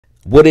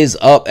What is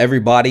up,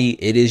 everybody?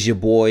 It is your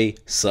boy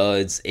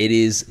Suds. It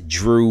is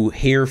Drew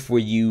here for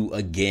you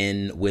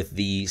again with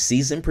the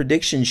season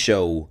prediction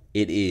show.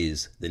 It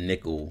is the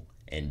Nickel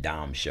and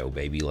Dime show,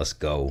 baby. Let's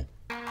go.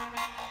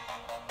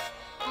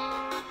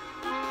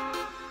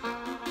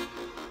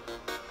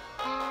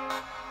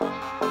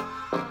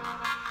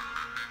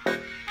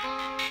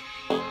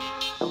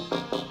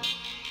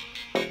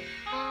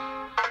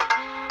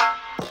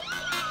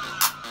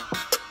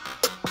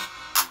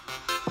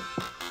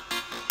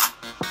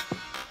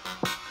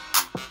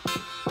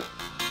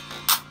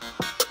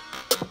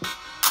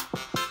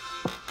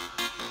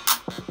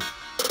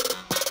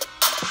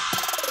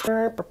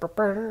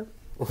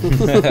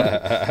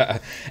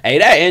 Hey,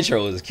 that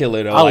intro is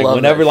killer though.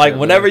 Whenever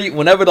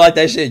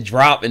that shit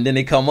drop and then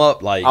it come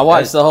up, like I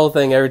watch the whole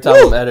thing every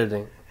time I'm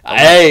editing.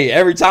 Hey,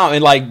 every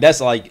time, and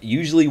that's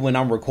usually when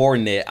I'm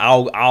recording it,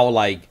 I'll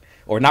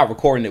or not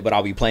recording it, but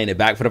I'll be playing it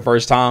back for the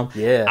first time.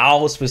 Yeah,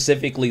 I'll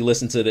specifically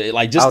listen to the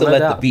just to let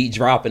the beat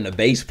drop and the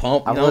bass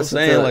pump. You know what I'm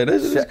saying?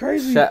 This is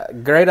crazy.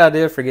 Great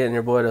idea for getting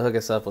your boy to hook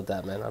us up with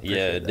that, man. I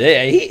appreciate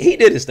that. He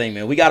did his thing,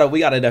 man. We gotta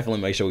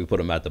definitely make sure we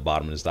put him at the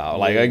bottom of the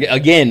style.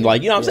 Again, you know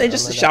what I'm saying,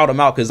 just to shout him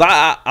out because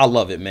I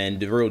love it, man.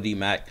 The real D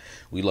Mac.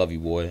 We love you,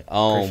 boy.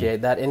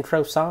 Appreciate that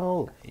intro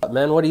song.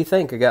 Man, what do you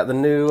think? I got the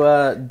new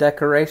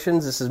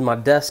decorations. This is my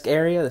desk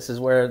area. This is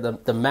where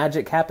the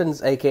magic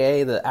happens,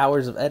 a.k.a. the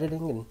hours of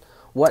editing and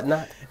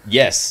whatnot.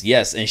 Yes.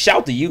 And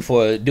shout to you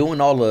for doing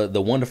all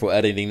the wonderful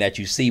editing that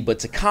you see. But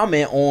to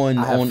comment on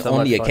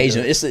the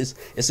occasion,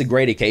 it's a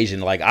great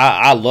occasion.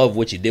 I love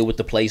what you did with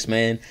the place,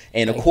 man.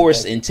 And of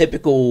course, in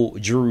typical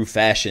Drew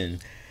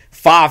fashion,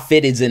 5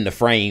 fitteds in the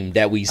frame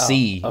that we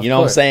see. You know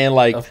what I'm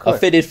saying? A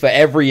fitted for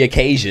every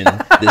occasion.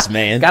 This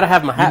man gotta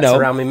have my hats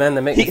around me, man.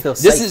 That make me feel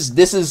safe.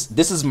 This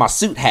is my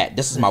suit hat.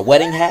 This is my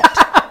wedding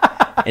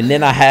hat. And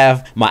then I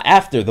have my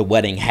after the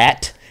wedding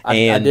hat. I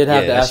did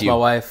have to ask my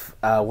wife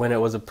when it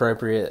was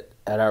appropriate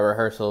at our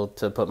rehearsal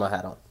to put my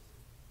hat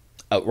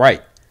on.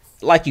 Right,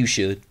 like you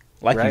should.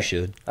 You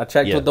should. I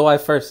checked with the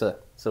wife first,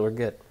 so we're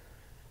good.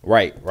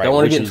 Right. Don't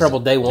want to get in trouble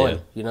day one. Yeah.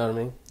 You know what I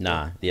mean?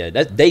 Nah,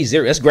 that's day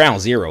zero. That's ground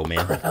zero,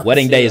 man.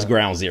 Wedding day is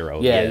ground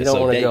zero. Yeah, you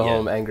don't want to go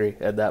home angry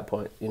at that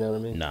point. You know what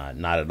I mean? Nah,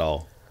 not at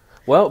all.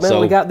 Well,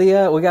 man, we got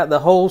the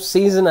whole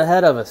season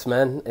ahead of us,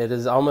 man. It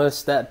is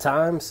almost that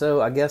time,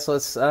 so I guess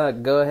let's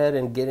go ahead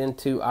and get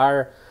into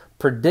our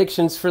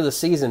predictions for the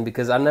season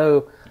because I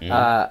know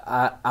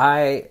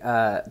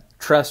I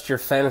trust your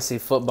fantasy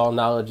football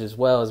knowledge as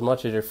well as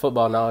much as your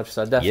football knowledge,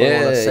 so I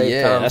definitely want to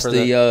save time for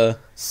the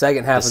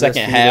second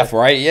half.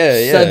 Right?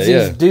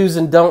 Sudsies, do's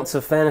and don'ts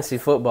of fantasy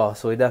football.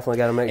 So we definitely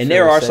got to make sure. And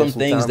there are some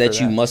things that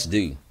you must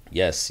do.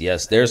 Yes,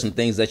 there are some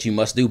things that you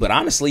must do. But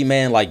honestly,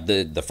 man,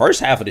 the first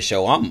half of the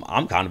show,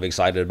 I'm kind of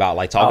excited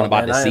about talking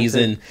about the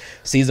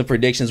season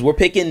predictions. We're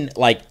picking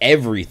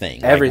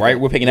everything. Right?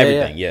 We're picking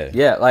everything.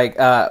 Yeah.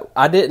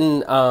 I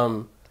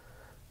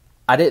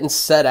didn't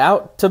set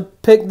out to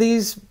pick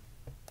these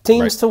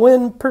teams to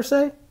win per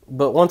se,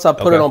 but once I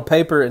put it on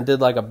paper and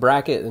did a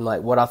bracket and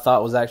what I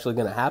thought was actually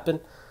going to happen,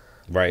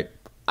 right?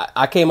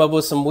 I came up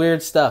with some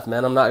weird stuff,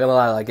 man. I'm not gonna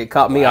lie, it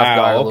caught me off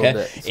guard a little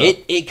bit. So.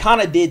 It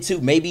kind of did too.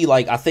 Maybe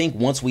I think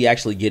once we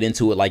actually get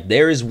into it,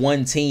 there is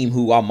one team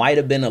who I might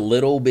have been a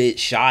little bit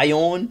shy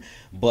on,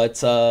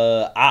 but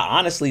I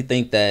honestly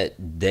think that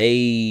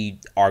they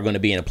are going to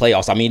be in the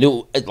playoffs. I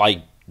mean,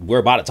 we're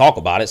about to talk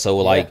about it,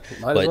 so I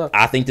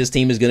think this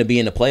team is going to be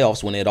in the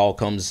playoffs when it all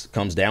comes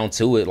down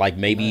to it.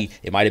 Maybe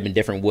it might have been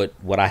different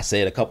what I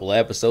said a couple of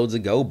episodes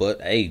ago,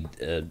 but hey,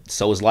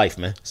 so is life,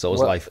 man. So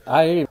is life.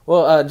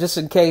 Just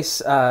in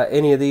case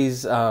any of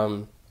these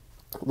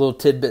little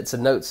tidbits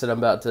of notes that I'm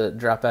about to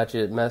drop at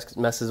you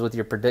messes with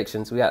your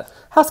predictions, we got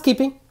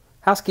housekeeping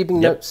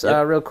notes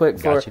real quick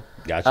for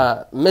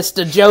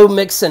Mr. Joe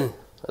Mixon.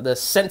 The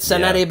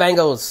Cincinnati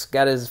Bengals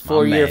got his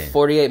 4-year,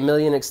 $48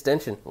 million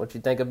extension. What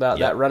you think about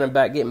that running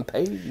back getting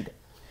paid?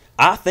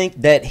 I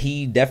think that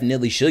he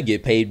definitely should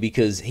get paid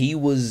because he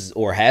was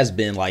or has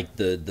been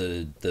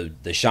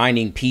the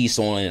shining piece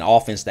on an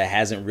offense that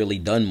hasn't really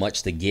done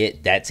much to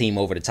get that team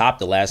over the top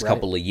the last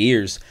couple of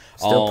years.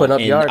 Still putting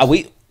up yards.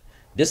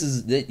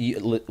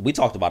 We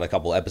talked about a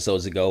couple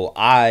episodes ago.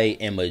 I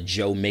am a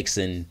Joe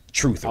Mixon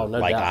truther. Oh, no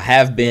doubt. I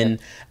have been.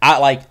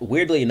 I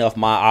weirdly enough,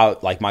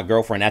 my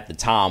girlfriend at the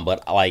time,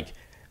 but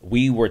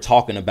we were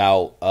talking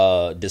about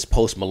this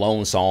Post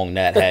Malone song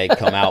that had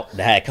come out.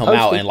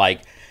 And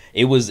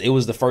it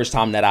was the first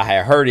time that I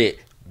had heard it.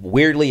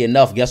 Weirdly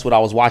enough, guess what I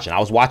was watching? I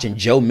was watching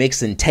Joe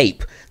Mixon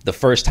tape the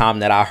first time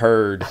that I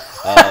heard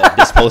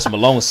this Post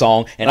Malone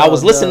song, and I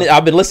was listening. I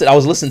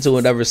was listening to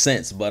it ever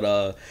since.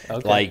 But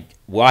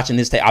watching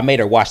this tape, I made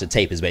her watch the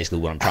tape. Is basically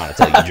what I'm trying to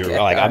tell you, Drew.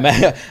 I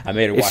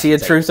made her. Is she a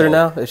truther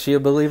now? Is she a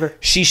believer?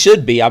 She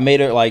should be. I made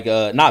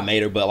her not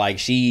made her, but I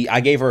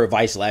gave her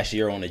advice last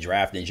year on the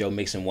draft, and Joe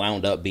Mixon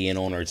wound up being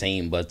on her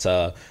team. But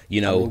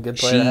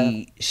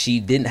she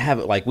didn't have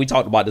it. We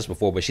talked about this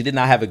before, but she did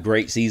not have a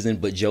great season.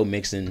 But Joe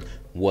Mixon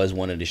was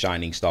one of the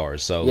shining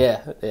stars. So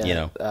I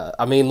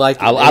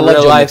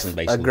love Joe Mixon,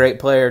 basically. A great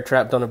player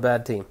trapped on a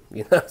bad team.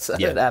 So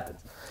it happens.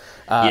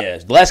 Yeah,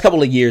 the last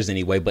couple of years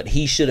anyway, but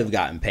he should have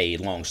gotten paid,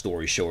 long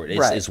story short.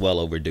 It's well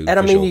overdue. And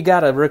I mean, you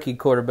got a rookie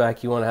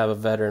quarterback, you want to have a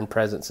veteran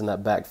presence in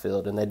that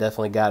backfield, and they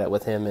definitely got it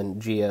with him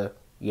and Gio.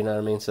 You know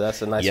what I mean? So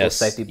that's a nice little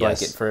safety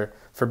blanket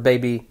for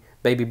baby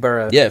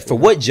Burrow. Yeah, for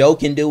what Joe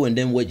can do and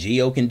then what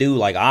Gio can do,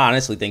 like I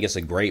honestly think it's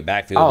a great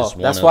backfield.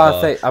 That's why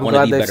I think I'm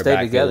glad they stayed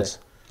together.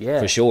 Yeah,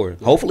 for sure.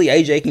 Yeah. Hopefully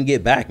AJ can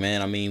get back,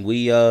 man. I mean,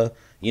 we'll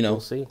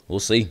see.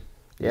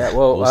 Yeah,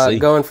 well,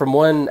 going from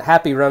one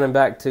happy running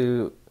back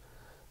to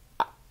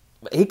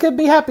he could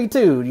be happy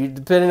too,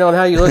 depending on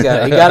how you look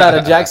at it. He got out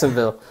of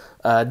Jacksonville.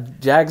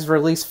 Jags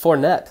released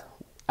Fournette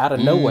out of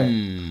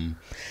nowhere.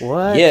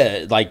 What?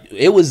 Yeah, like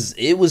it was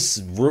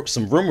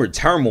some rumored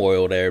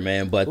turmoil there,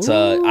 man. But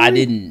I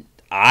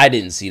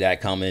didn't see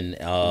that coming.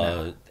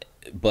 No.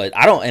 But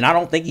I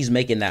don't think he's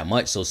making that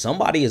much. So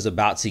somebody is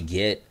about to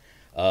get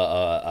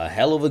a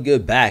hell of a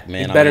good back,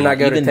 man. He better not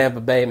go to Tampa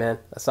Bay, man.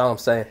 That's all I'm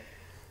saying.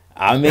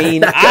 I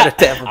mean,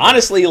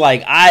 honestly,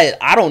 like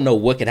I don't know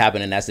what could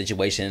happen in that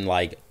situation.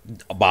 Like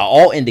by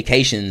all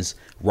indications,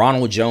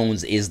 Ronald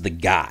Jones is the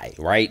guy,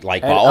 right?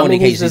 Like by all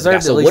indications,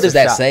 so what does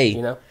that say?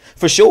 You know?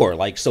 For sure.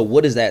 Like, so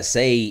what does that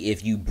say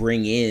if you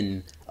bring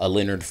in a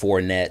Leonard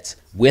Fournette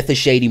with a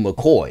Shady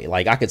McCoy?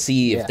 Like I could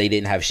see if they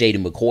didn't have Shady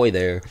McCoy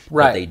there,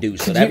 but they do.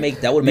 So that would make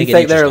it interesting. You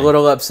think they're a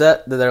little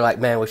upset that they're like,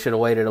 man, we should have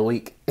waited a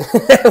week?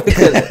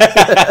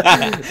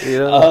 You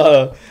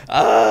know?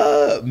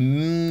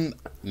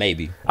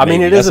 Maybe. I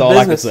mean, it is a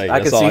business. I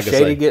could see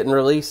Shady getting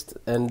released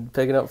and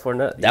picking up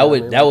Fournette. That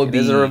would be.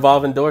 It's a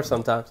revolving door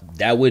sometimes.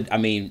 That would, I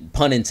mean,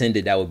 pun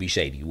intended. That would be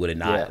shady, would it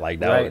not? Yeah, like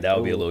that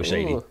would be a little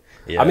shady.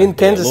 Yeah, I mean,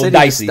 Kansas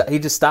City. He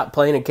just stopped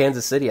playing in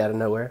Kansas City out of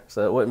nowhere,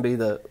 so it wouldn't be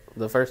the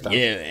first time.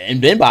 Yeah,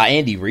 and then by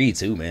Andy Reid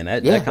too, man.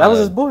 That was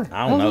his boy.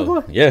 I don't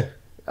know.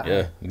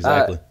 Yeah,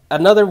 exactly.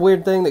 Another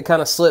weird thing that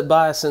kind of slipped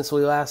by since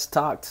we last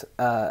talked.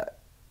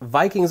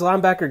 Vikings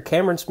linebacker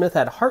Cameron Smith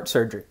had heart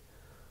surgery.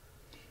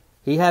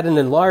 He had an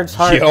enlarged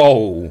heart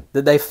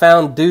that they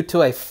found due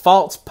to a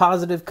false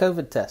positive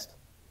COVID test.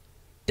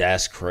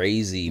 That's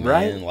crazy, man.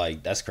 Right?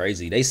 Like, that's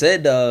crazy. They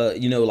said,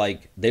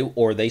 like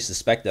they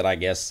suspected, I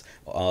guess,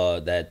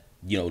 that,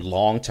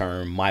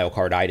 long-term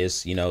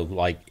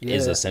myocarditis,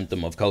 is a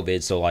symptom of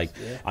COVID. So, I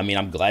mean,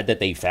 I'm glad that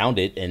they found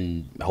it,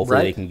 and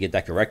hopefully they can get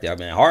that corrected. I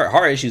mean,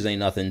 heart issues ain't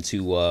nothing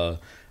to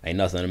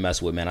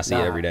mess with, man. I see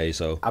it every day.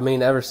 So, I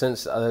mean, ever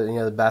since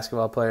the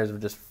basketball players have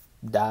just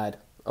died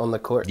on the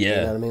court. Yeah. You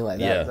know what I mean? Like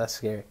that's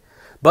scary.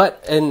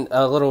 But in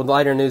a little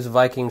lighter news,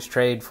 Vikings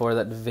trade for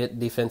that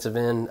defensive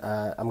end.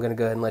 I'm going to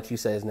go ahead and let you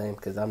say his name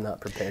because I'm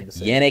not prepared to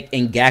say Yannick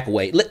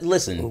Ngakoue.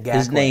 Listen,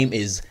 his name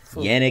is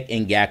Yannick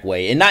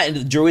Ngakoue, and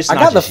not Drew. It's I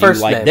not got just the first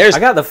you. Like, name. I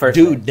got the first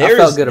name.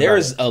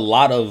 There's a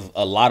lot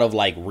of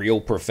like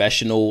real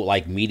professional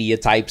like media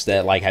types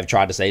that like have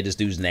tried to say this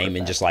dude's name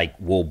and just like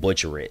will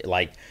butcher it.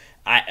 Like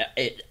I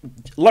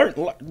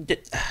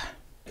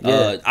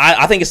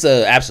think it's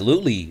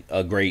absolutely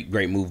a great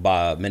move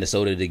by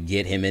Minnesota to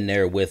get him in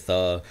there with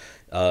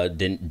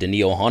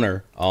Danielle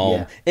Hunter.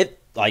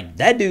 Like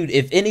that dude,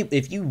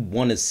 if you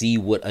want to see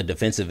what a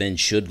defensive end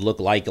should look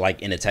like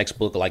in a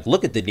textbook, like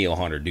look at Danielle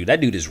Hunter, dude.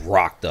 That dude is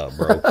rocked up,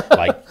 bro.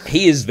 Like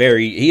he is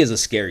a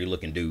scary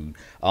looking dude.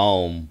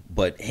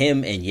 But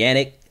him and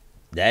Yannick,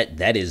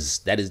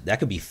 that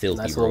could be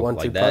filthy, nice bro.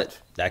 Like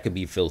that could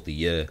be filthy,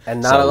 yeah.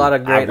 And not a lot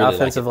of great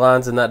offensive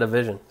lines in that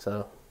division,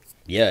 so.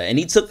 Yeah, and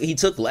he took.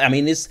 I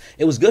mean, it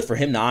was good for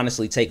him to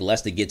honestly take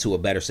less to get to a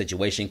better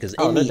situation because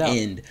in the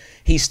end,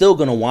 he's still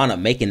gonna want to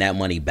making that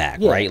money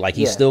back, right? Like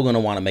he's still gonna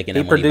want to making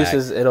that money back. He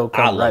produces, it'll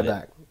come right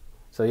back.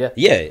 So yeah,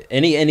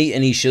 and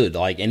he should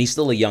and he's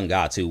still a young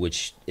guy too,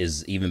 which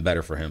is even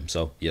better for him.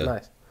 So yeah,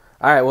 nice.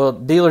 All right, well,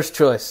 dealer's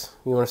choice.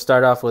 You want to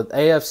start off with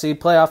AFC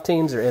playoff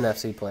teams or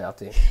NFC playoff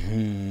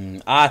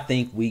teams? I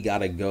think we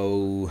gotta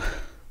go.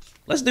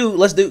 Let's do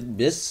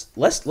this.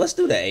 Let's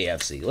do the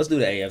AFC. Let's do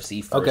the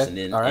AFC first, and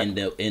then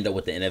end up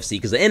with the NFC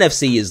because the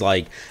NFC is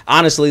like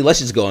honestly. Let's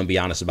just go and be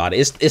honest about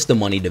it. It's the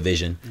money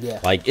division.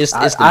 Yeah, like it's the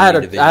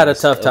money division. I had a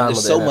tough time with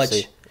so the NFC.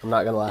 Much. I'm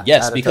not gonna lie.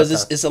 Yes, because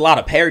it's a lot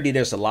of parity.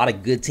 There's a lot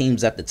of good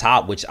teams at the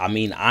top, which I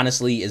mean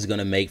honestly is going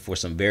to make for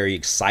some very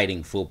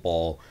exciting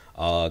football.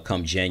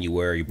 Come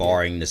January,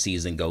 barring the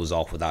season goes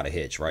off without a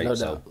hitch, right? No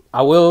doubt.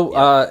 I will.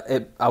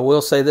 I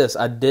will say this.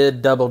 I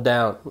did double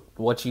down.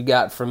 What you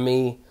got from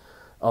me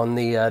on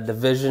the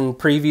division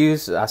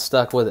previews, I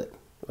stuck with it.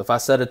 If I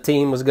said a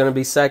team was going to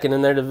be second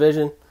in their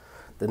division,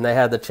 then they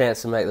had the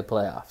chance to make the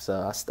playoffs.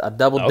 So I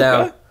doubled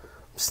down, I'm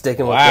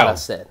sticking with what I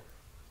said.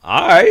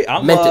 All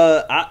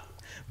right,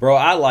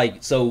 Bro,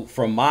 so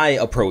from my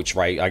approach,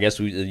 right? I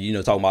guess we,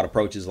 talking about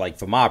approaches. Like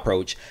for my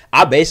approach,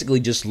 I basically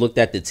just looked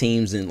at the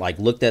teams and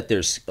looked at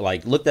their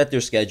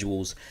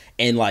schedules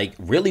and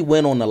really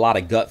went on a lot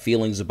of gut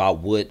feelings about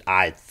what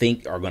I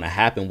think are going to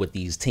happen with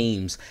these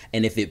teams.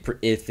 And if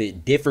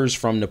it differs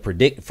from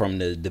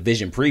the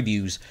division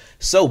previews,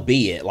 so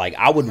be it. Like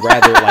I would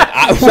rather what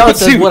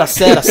I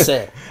said. I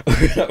said.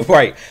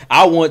 Right.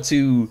 I want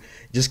to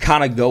just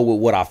kind of go with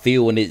what I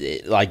feel,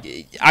 and like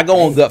I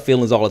go on gut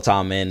feelings all the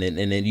time, man, and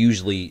it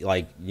usually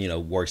like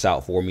works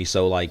out for me.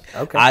 So like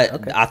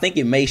I think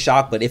it may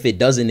shock, but if it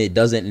doesn't, it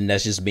doesn't, and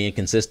that's just being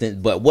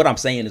consistent. But what I'm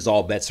saying is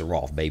all bets are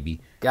off,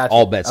 baby. Gotcha.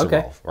 All bets are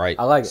off, right?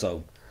 I like it.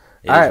 So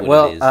all right,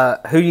 well,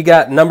 who you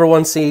got number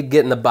 1 seed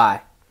getting the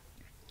bye?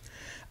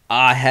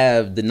 I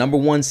have the number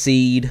 1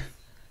 seed.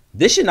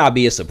 This should not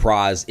be a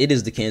surprise. It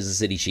is the Kansas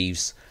City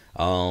Chiefs.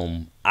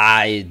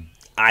 I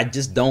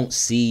just don't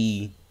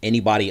see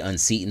anybody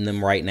unseating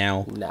them right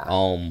now.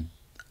 Nah.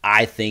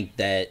 I think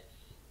that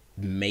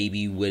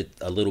maybe with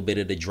a little bit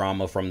of the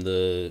drama from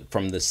the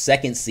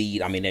 2nd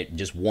seed, I mean,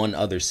 just one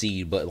other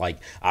seed, but like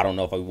I don't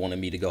know if I wanted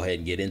me to go ahead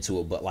and get into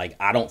it, but like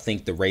I don't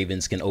think the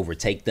Ravens can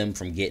overtake them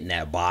from getting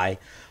that bye.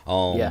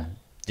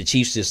 The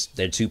Chiefs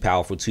they're too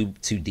powerful, too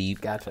deep.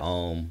 Gotcha.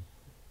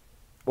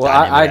 Well,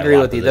 I agree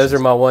with you. Those are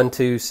my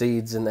 1-2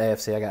 seeds in the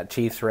AFC. I got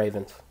Chiefs,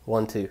 Ravens,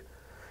 1-2.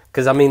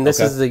 Because, I mean, this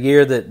is the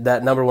year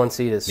that number 1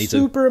 seed is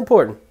super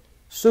important.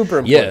 Super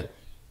important.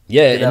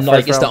 Yeah, and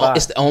like it's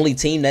the only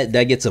team that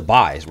gets a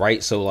bye,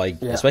 right? So like,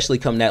 especially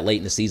come that late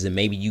in the season,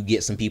 maybe you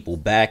get some people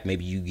back,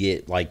 maybe you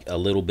get like a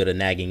little bit of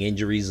nagging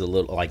injuries, a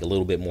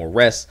little bit more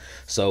rest.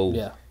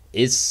 So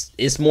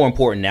it's more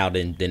important now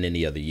than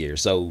any other year.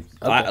 So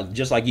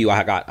just like you,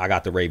 I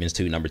got the Ravens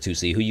too, number 2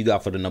 seed. Who you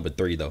got for the number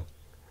 3 though?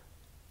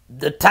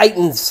 The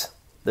Titans,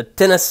 the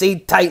Tennessee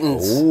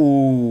Titans.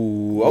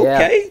 Ooh,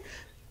 okay. Yeah.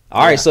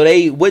 All right, so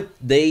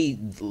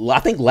I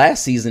think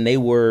last season they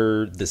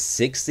were the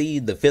 6th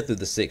seed, the 5th or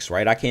the 6th,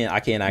 right? I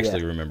can't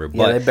actually remember,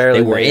 but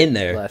they were in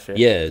there. Last year.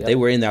 Yeah, they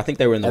were in there. I think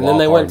they were in the wild card. And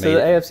then they went to the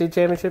AFC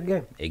Championship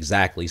game.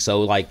 Exactly.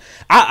 So like,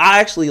 I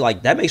actually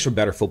like that makes for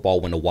better football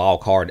when the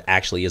wild card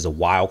actually is a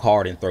wild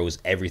card and throws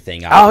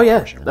everything out. Oh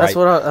yeah, that's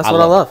what I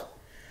love.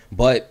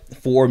 But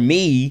for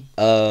me,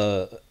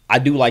 I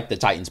do like the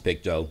Titans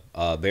pick, Joe.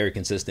 Very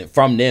consistent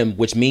from them,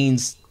 which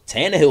means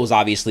Tannehill's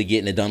obviously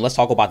getting it done. Let's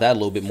talk about that a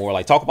little bit more.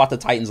 Like, talk about the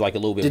Titans like a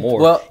little bit more.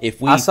 Well,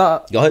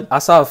 go ahead. I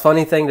saw a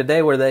funny thing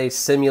today where they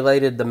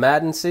simulated the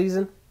Madden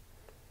season,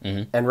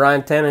 and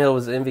Ryan Tannehill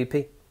was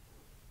MVP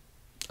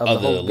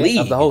of the league,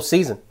 of the whole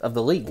season of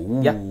the league.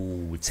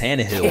 Ooh,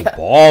 Tannehill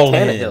balling.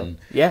 Tannehill.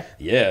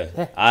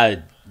 Yeah.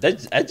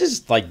 That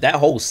just like that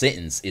whole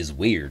sentence is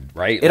weird,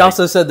 right? It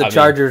also said the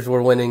Chargers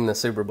were winning the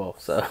Super Bowl,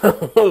 so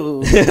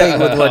stay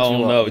with what you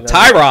want.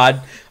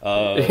 Tyrod.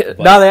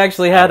 No, they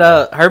actually had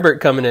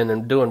Herbert coming in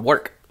and doing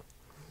work.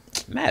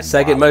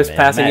 Second most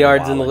passing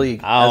yards in the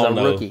league as a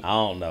rookie. I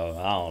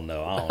don't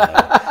know.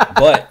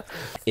 But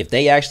if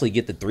they actually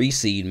get the 3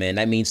 seed, man,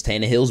 that means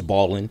Tannehill's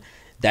balling.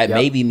 That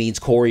maybe means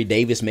Corey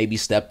Davis maybe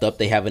stepped up.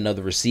 They have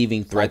another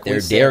receiving threat there.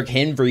 Derrick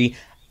Henry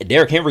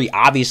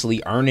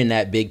obviously earning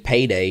that big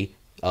payday.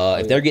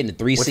 If they're getting a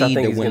 3 seed,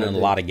 they're winning a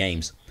lot of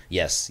games.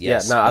 Yes. Yeah,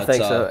 no, I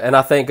think so. And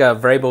I think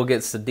Vrabel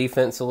gets the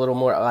defense a little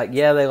more. Like,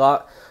 they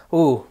lost.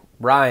 Ooh,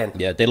 Ryan.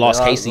 Yeah, they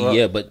lost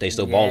Casey, but they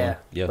still balling.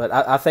 Yeah. But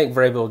I think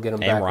Vrabel will get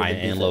them back. And Ryan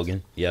and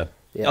Logan. Yeah.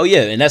 Oh,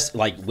 yeah, and that's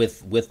like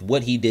with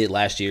what he did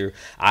last year,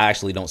 I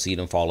actually don't see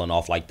them falling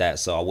off like that,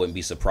 so I wouldn't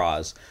be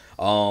surprised.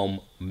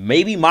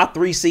 Maybe my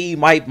 3 seed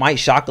might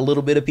shock a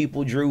little bit of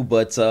people, Drew,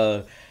 but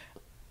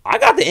I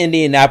got the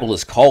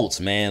Indianapolis Colts,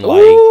 man.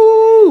 Like,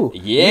 ooh,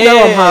 you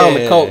know I'm high on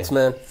the Colts,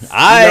 man.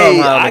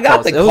 I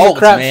got the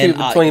Colts, man. It was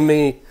a crapshoot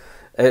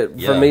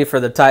between me for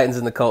the Titans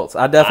and the Colts.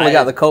 I definitely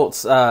got the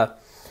Colts.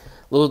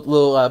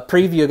 Little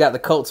preview got the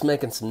Colts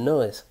making some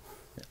noise.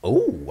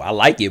 Oh, I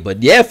like it.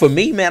 But yeah, for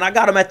me, man, I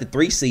got them at the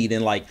 3 seed.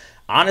 And like,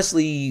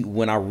 honestly,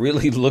 when I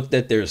really looked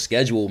at their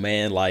schedule,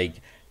 man,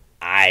 like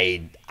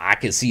I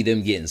could see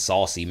them getting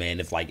saucy, man.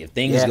 If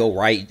things go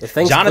right,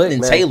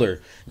 Jonathan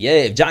Taylor,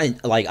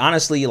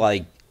 honestly,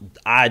 like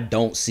I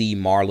don't see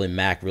Marlon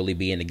Mack really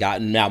being the guy.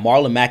 Now,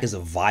 Marlon Mack is a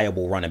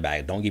viable running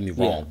back. Don't get me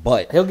wrong,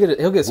 but he'll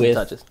get some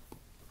touches.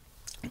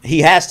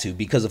 He has to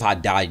because of how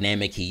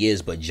dynamic he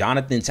is. But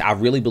I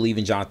really believe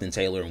in Jonathan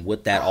Taylor and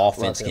what that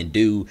offense can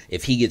do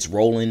if he gets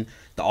rolling.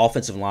 The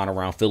offensive line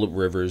around Phillip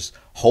Rivers.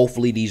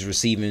 Hopefully, these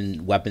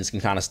receiving weapons can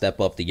kind of step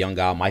up. The young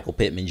guy, Michael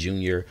Pittman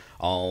Jr.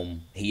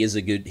 He is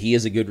a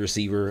good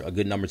receiver, a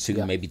good number 2.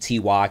 Yeah. Maybe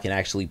Ty can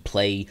actually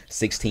play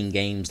 16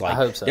 games. Like, I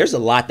hope so. There's a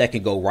lot that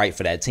can go right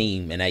for that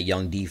team and that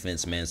young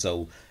defense, man.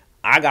 So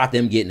I got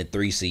them getting a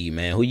 3 seed,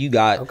 man. Who you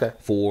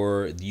got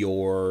for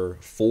your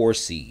 4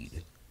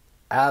 seed?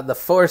 The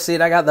 4 seed,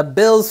 I got the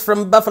Bills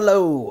from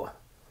Buffalo.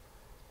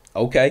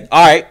 Okay.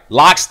 All right.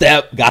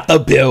 Lockstep. Got the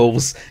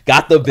Bills.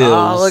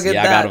 Oh, look at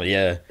that. I got them.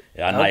 Yeah.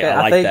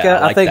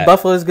 I think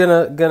Buffalo's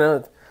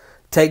gonna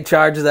take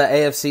charge of the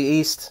AFC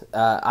East.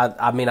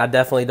 I mean, I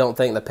definitely don't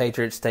think the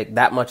Patriots take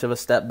that much of a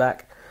step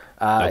back.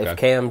 If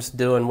Cam's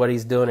doing what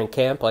he's doing in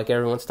camp, like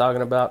everyone's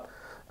talking about.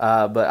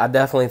 But I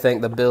definitely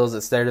think the Bills,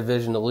 it's their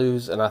division to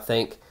lose, and I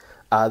think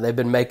they've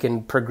been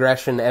making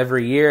progression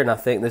every year, and I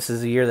think this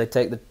is the year they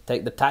take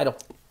the title.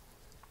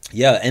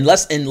 Yeah, and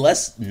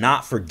let's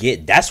not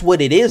forget, that's what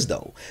it is,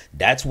 though.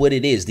 That's what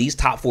it is. These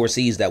top 4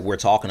 seeds that we're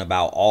talking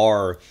about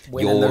are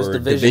your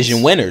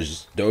division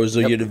winners. Those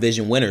are your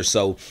division winners.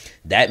 So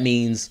that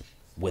means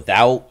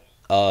without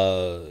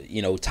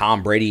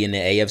Tom Brady in the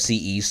AFC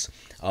East,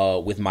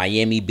 with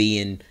Miami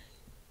being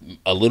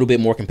a little bit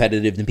more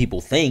competitive than people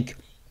think,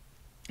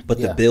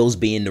 but the Bills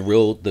being the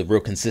real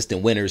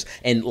consistent winners.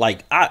 And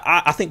like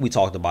I think we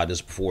talked about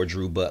this before,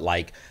 Drew, but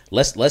like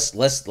let's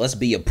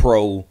be a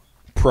pro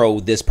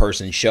this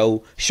person.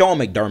 Sean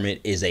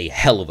McDermott is a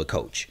hell of a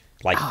coach.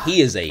 Like he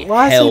is a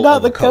why hell is he not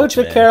of a the coach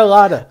of man.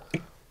 Carolina?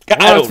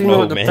 I don't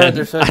know,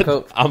 man.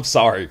 I'm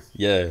sorry.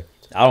 Yeah,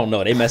 I don't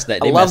know. They messed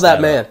that. I love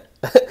that man.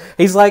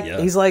 He's like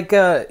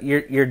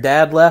your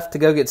dad left to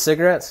go get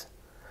cigarettes,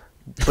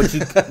 but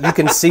you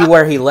can see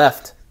where he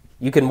left.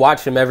 You can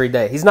watch him every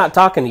day. He's not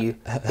talking to you.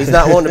 He's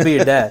not wanting to be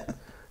your dad,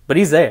 but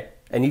he's there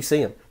and you see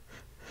him.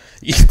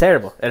 It's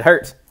terrible. It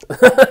hurts.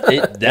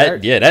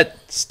 That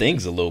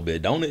stings a little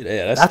bit, don't it?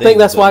 Yeah, I think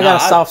that's why I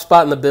got a soft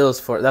spot in the Bills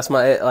for it. That's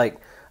my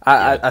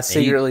I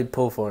secretly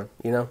pull for him.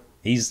 You know.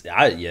 He's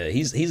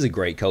a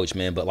great coach,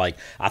 man. But like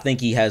I think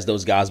he has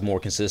those guys more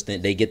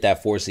consistent. They get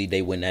that 4 seed,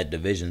 they win that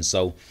division.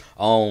 So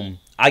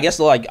I guess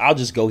like I'll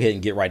just go ahead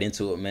and get right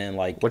into it, man.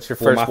 Like what's your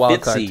first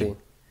wild card team?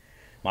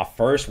 My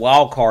first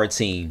wild card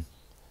team,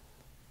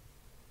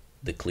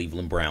 the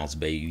Cleveland Browns,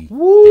 baby.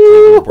 Woo!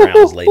 The Cleveland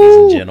Browns, ladies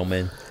and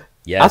gentlemen.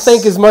 Yes. I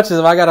think as much as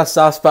if I got a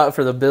soft spot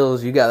for the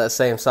Bills, you got that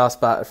same soft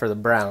spot for the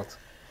Browns.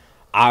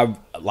 I'm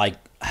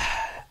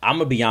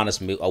gonna be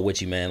honest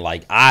with you, man.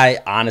 Like, I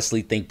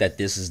honestly think that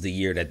this is the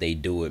year that they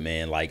do it,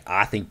 man. Like,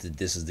 I think that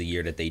this is the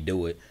year that they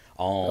do it.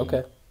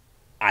 Okay.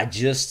 I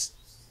just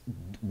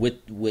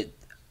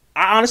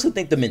I honestly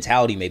think the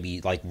mentality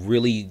maybe like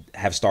really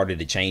have started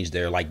to change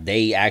there. Like,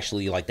 they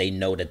actually they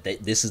know that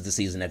this is the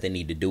season that they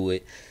need to do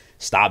it.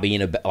 Stop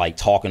being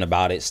talking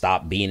about it.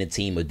 Stop being a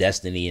team of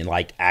destiny and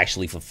like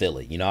actually fulfill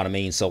it. You know what I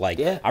mean? So like,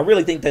 I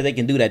really think that they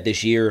can do that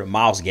this year.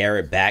 Myles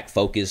Garrett back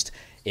focused.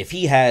 If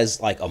he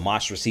has like a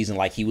monstrous season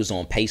like he was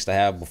on pace to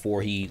have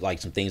before he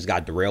some things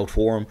got derailed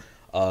for him,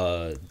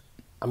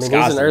 I mean,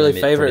 he's an early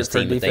favorite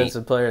for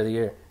defensive player of the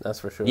year. That's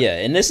for sure. Yeah,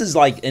 and this is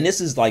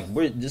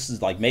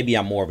maybe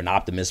I'm more of an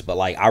optimist, but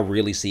like I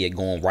really see it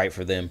going right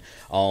for them.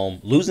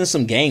 Losing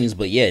some games,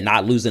 but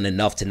not losing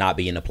enough to not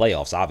be in the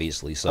playoffs,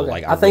 obviously. So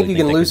like I think you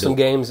can lose some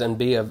games and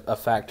be a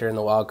factor in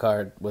the wild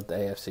card with the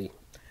AFC.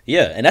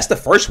 Yeah, and that's the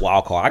first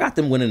wild card. I got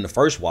them winning the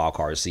first wild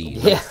card seed.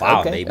 Yeah,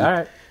 5 maybe. All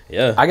right.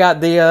 Yeah, I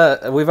got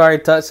we've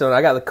already touched on it.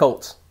 I got the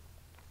Colts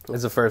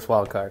as the first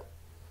wild card.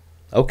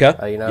 Okay.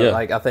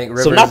 I think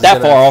Rivers so not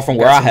that far off from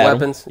where I had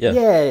weapons. Them.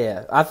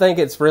 Yeah. I think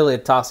it's really a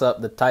toss up.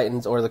 The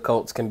Titans or the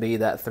Colts can be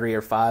that 3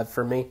 or 5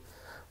 for me.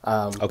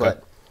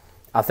 But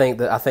I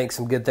think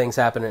some good things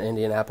happen in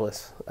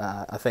Indianapolis.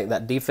 I think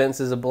that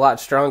defense is a lot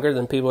stronger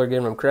than people are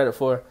giving them credit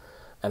for,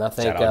 and I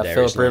think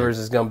Phillip Rivers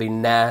is going to be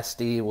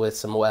nasty with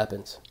some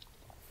weapons.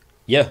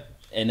 Yeah,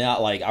 and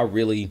now I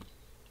really,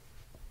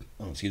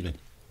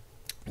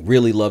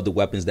 really love the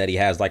weapons that he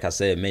has. Like I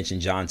said,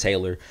 mentioned John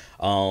Taylor.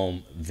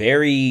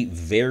 Very,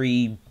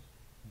 very,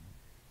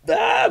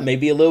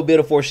 maybe a little bit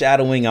of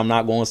foreshadowing. I'm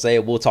not going to say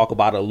it. We'll talk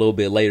about it a little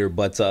bit later.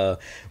 But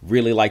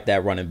really like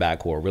that running back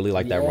core. Running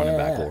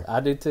back core.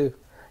 I do too.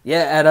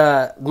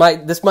 Yeah,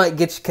 this might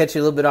catch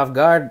you a little bit off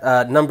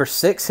guard. Number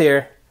 6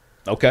 here.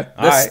 Okay.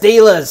 The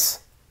Steelers.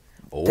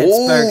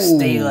 Pittsburgh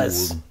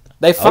Steelers.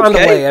 They find a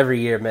way every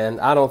year, man.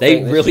 I don't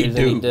think they really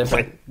do. Any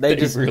different. They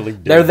really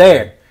do. They're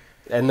there.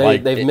 And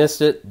they've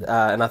missed it,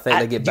 and I think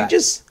they get back.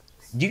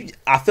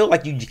 I feel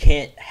like you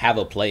can't have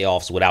a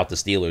playoffs without the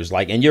Steelers.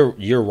 And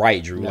you're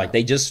right, Drew. No.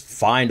 They just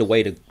find a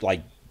way to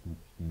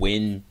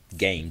win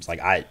games. Every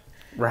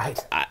time.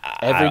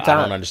 I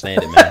don't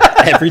understand it, man.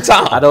 Every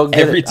time. I don't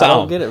get every it. time. I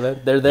don't get it,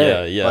 man. They're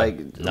there. Yeah.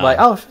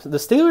 The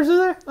Steelers are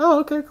there?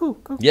 Oh, okay, cool.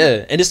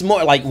 Yeah, and it's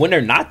more when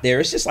they're not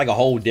there, it's just a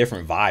whole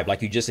different vibe.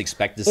 You just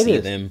expect to see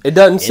them. It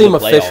doesn't seem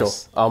official,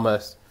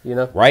 almost.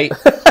 Right?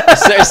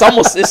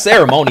 It's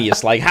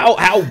ceremonious.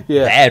 How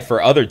bad for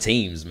other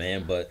teams,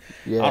 man. But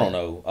I don't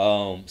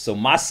know. So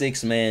my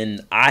 6, man,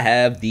 I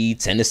have the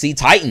Tennessee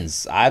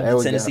Titans.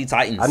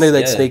 Titans. I knew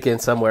they'd sneak in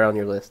somewhere on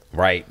your list.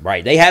 Right.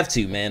 They have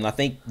to, man. I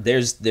think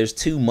there's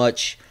too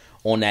much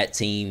on that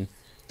team.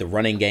 The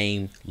running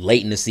game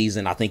late in the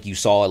season. I think you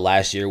saw it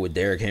last year with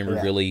Derrick Henry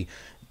really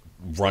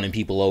running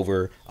people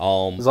over. As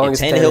long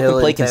as Tannehill can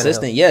play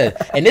consistent,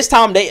 And this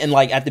time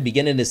at the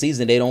beginning of the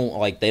season, they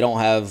don't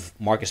have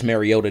Marcus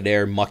Mariota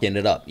there mucking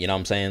it up. You know what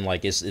I'm saying?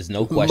 It's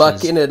no question.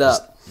 Mucking it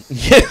up.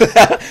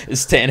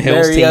 It's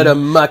Tannehill's Mariota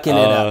team. mucking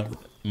it up.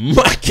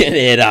 Mucking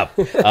it up.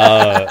 They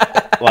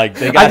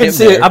got I can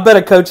see it. I bet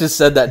a coach has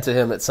said that to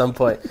him at some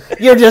point.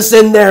 You're just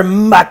in there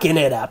mucking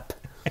it up.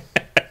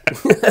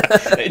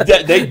 They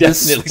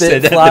definitely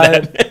said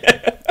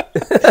that.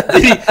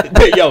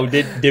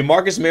 Did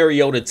Marcus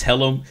Mariota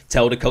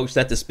tell the coach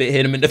that the spit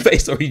hit him in the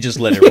face, or he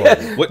just let it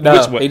roll?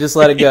 No, he just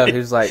let it go. He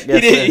was like,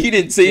 he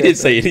didn't say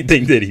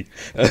anything, did he?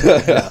 No.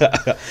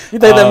 You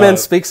think that man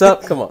speaks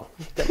up? Come on.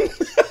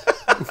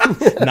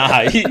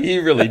 Nah, he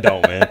really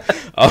don't, man.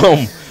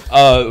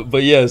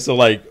 But yeah, so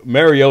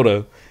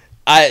Mariota,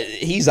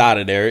 he's out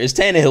of there. It's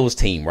Tannehill's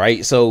team,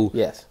 right? So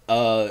yes.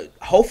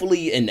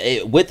 Hopefully, and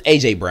with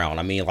AJ Brown,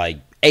 I mean,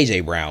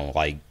 AJ Brown,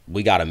 like,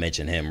 we got to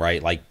mention him,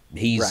 right? Like,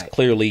 he's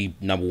clearly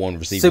number one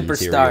receiver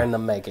superstar in the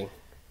making.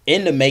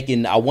 In the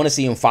making. I want to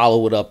see him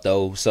follow it up,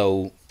 though.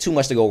 So, too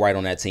much to go right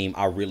on that team.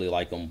 I really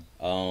like him.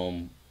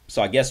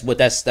 So, I guess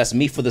that's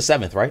me for the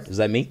 7th, right? Is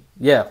that me?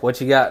 Yeah.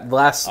 What you got?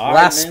 Last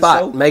spot,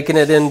 so, making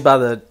it in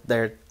by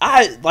their.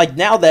 I like,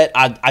 now that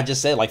I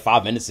just said like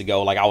 5 minutes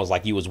ago, like, I was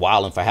like, you was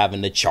wilding for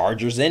having the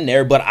Chargers in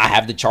there, but I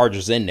have the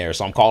Chargers in there,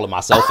 so I'm calling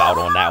myself out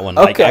on that one.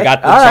 Like, I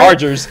got the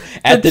Chargers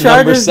at the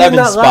number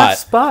 7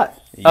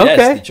 spot. Yes,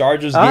 okay. The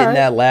Chargers getting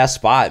that last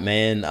spot,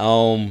 man.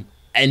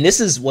 And this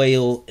is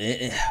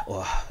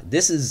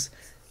this is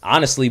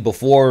honestly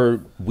before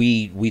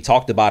we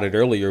talked about it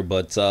earlier,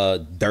 but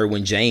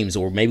Derwin James,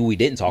 or maybe we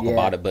didn't talk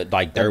about it, but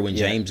like Derwin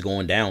James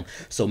going down.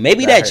 So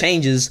maybe that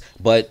changes,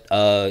 but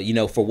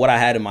for what I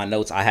had in my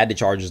notes, I had the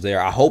Chargers there.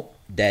 I hope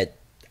that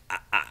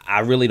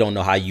I really don't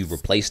know how you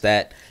replace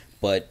that,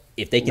 but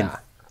if they can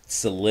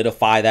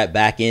solidify that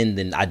back end,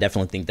 then I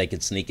definitely think they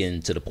could sneak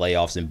into the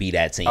playoffs and be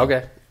that team.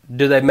 Okay.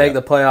 Do they make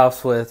the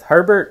playoffs with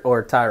Herbert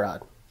or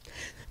Tyrod?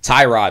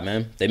 Tyrod,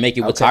 man. They make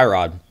it with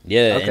Tyrod.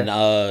 Yeah, okay. And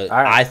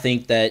I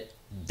think that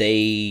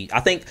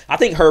I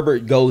think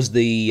Herbert goes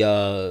the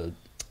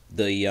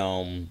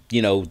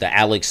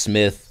Alex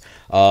Smith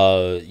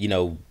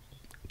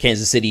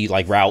Kansas City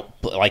like route,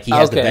 like he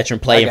has the veteran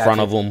play in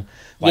front of him,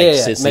 like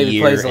sits maybe a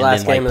year plays the and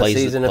last then game like of the plays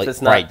season if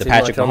it's not the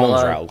Patrick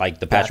Mahomes route,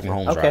 like the Patrick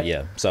Mahomes route.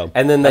 Yeah. So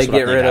and then they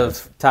get rid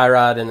of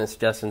Tyrod and it's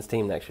Justin's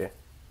team next year.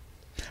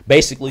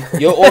 Basically,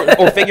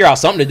 or figure out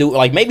something to do,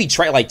 like maybe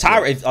trade like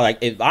Tyrod.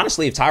 If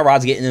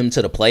Tyrod's getting them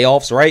to the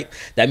playoffs, right?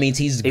 That means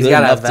he's good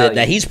enough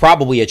that he's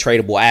probably a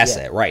tradable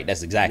asset, right?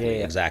 That's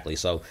exactly.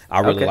 So I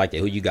really like it.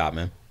 Who you got,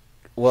 man?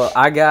 Well,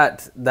 I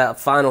got that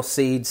final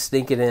seed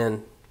sneaking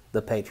in,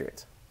 the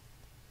Patriots.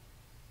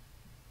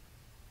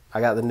 I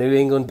got the New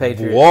England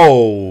Patriots.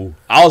 Whoa!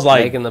 I was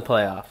like making the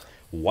playoffs.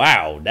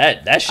 Wow,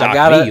 that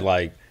shocked me.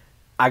 Like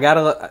I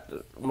gotta,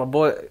 my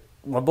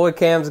boy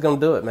Cam's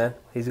gonna do it, man.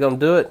 He's gonna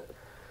do it.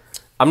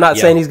 I'm not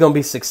saying he's going to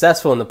be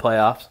successful in the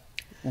playoffs,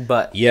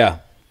 but yeah,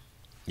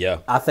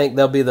 I think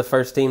they'll be the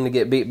first team to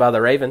get beat by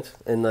the Ravens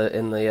in the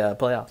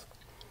playoffs.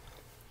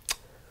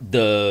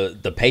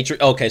 The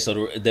Patriots. Okay,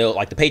 so they'll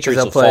the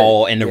Patriots will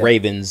fall, and the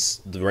Ravens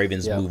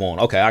move on.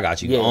 Okay, I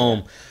got you.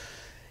 Bro,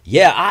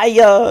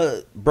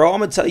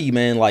 I'm gonna tell you,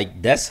 man.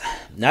 Like that's,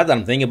 now that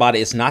I'm thinking about it,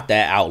 it's not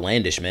that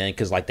outlandish, man.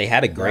 Because like they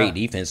had a great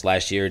defense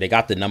last year. They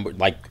got the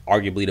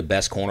arguably the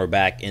best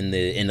cornerback in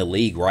the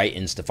league, right?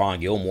 In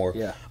Stephon Gilmore.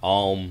 Yeah.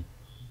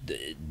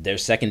 Their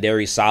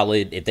secondary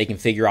solid. If they can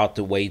figure out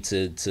the way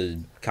to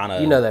kind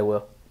of, they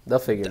will. They'll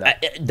figure it out.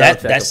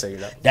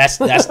 That's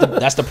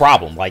the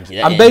problem. Like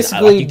I'm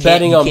basically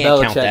betting on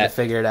Belichick to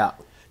figure it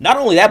out. Not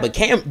only that, but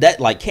Cam,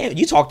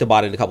 you talked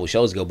about it a couple of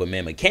shows ago, but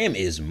man, Cam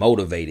is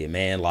motivated,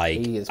 man.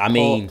 Like, I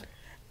mean,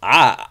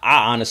 I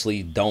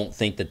honestly don't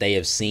think that they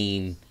have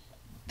seen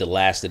the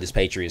last of this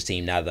Patriots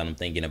team now that I'm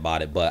thinking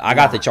about it. But I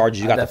got the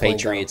Chargers, you got the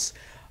Patriots.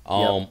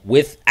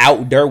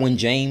 Without Derwin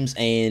James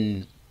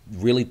and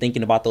really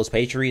thinking about those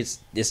Patriots,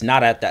 it's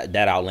not at that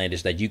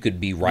outlandish that you could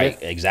be right,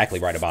 exactly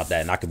right about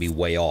that, and I could be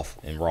way off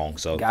and wrong.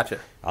 So gotcha.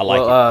 I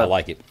like it. I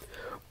like it.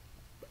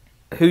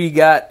 Who you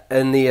got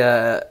in the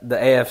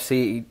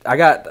AFC? I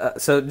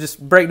got so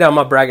just break down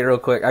my bracket real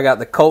quick. I got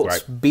the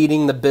Colts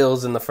beating the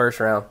Bills in the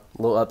first round,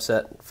 a little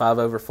upset,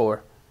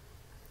 5-4.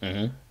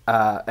 Mm-hmm.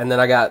 And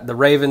then I got the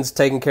Ravens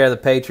taking care of the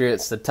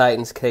Patriots, the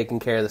Titans taking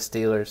care of the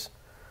Steelers.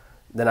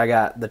 Then I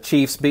got the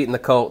Chiefs beating the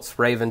Colts,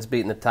 Ravens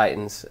beating the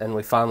Titans, and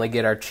we finally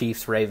get our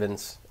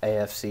Chiefs-Ravens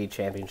AFC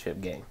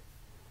championship game.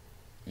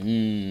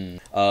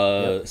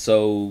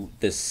 So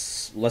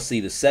this, let's see,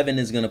 the 7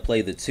 is going to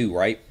play the 2,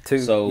 right? 2.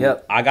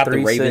 So I got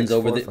 3, the Ravens 6,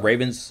 over 4, the 5.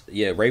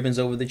 Ravens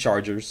over the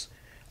Chargers.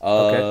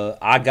 Okay.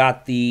 I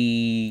got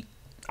the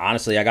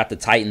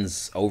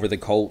Titans over the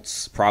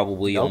Colts,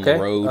 probably on the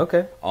road.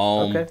 Okay.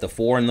 The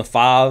 4 and the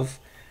 5.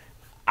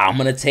 I'm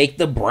gonna take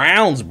the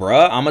Browns,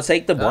 bruh. I'm gonna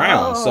take the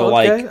Browns. All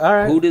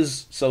right. Who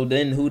does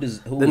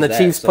the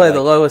Chiefs play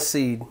the lowest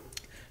seed?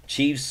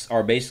 Chiefs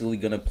are basically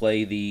gonna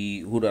play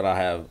who did I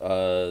have?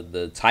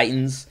 The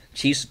Titans.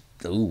 Chiefs.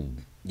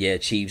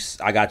 Chiefs.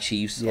 I got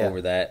Chiefs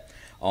over that.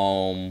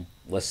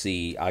 Let's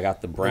see. I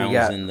got the Browns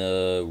and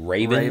the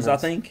Ravens. I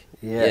think.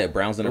 Yeah,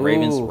 Browns and the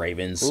Ravens.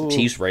 Ravens. Ooh.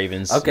 Chiefs.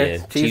 Ravens. Okay.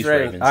 Yeah, Chiefs.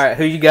 Ravens. All right.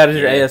 Who you got as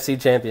your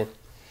AFC champion?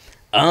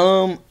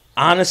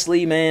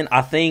 Honestly, man,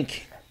 I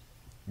think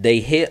they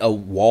hit a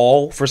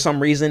wall for some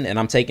reason, and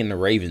I'm taking the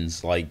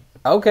Ravens. I'm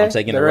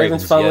taking the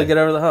Ravens. Finally get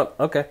over the hump.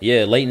 Okay.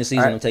 Yeah, late in the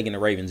season, I'm taking the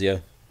Ravens. Yeah.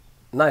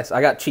 Nice.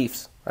 I got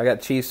Chiefs. I got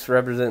Chiefs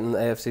representing the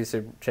AFC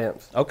Super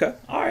Champs. Okay.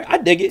 All right. I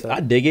dig it.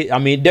 I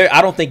mean,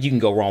 I don't think you can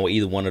go wrong with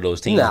either one of those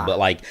teams. But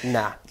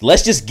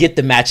let's just get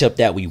the matchup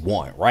that we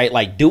want, right?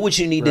 Like, do what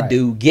you need to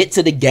do, get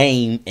to the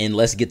game, and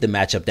let's get the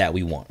matchup that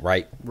we want,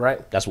 right?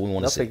 Right. That's what we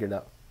want to see. They'll figure it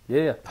out.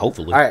 Yeah.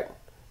 Hopefully. All right.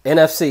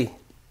 NFC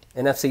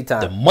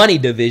time. The money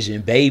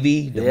division,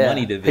 baby. The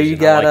money division. Who you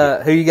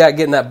got? Who you got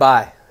getting that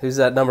bye? Who's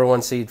that number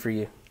 1 seed for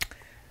you?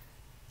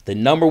 The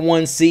number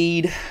 1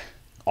 seed,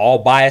 all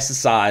bias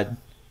aside,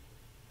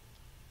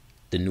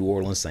 The New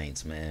Orleans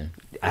Saints, man.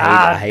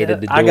 I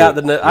hated to do I got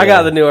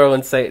the New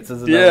Orleans Saints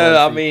as a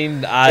I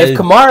mean, if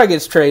Kamara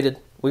gets traded,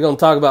 we're gonna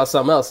talk about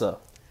something else though.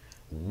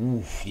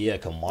 Oof, yeah,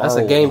 Kamara. That's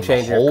a game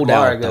changer.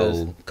 Holdout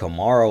though.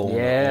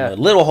 Kamara, a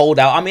little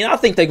holdout. I mean, I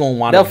think they're gonna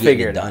wind up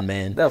getting it done,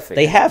 man.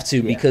 They have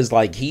to because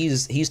like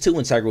he's too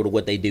integral to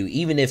what they do.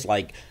 Even if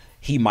like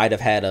he might have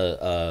had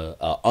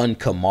a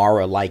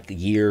un-Kamara like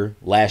year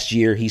last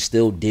year, he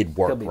still did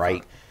work,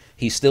 right? Fun.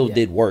 He still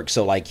did work.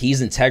 So like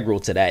he's integral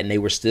to that, and they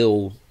were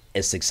still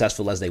as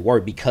successful as they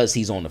were because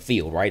he's on the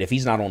field, right? If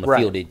he's not on the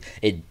field,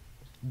 it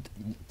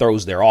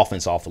throws their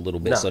offense off a little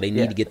bit. So they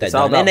need to get that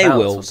done, and they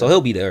will. So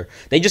he'll be there.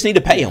 They just need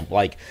to pay him.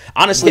 Like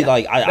honestly,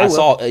 like I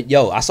saw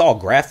a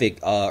graphic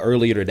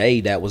earlier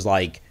today that was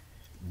like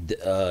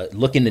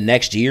looking to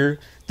next year.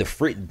 The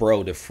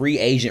free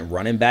agent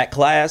running back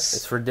class.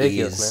 It's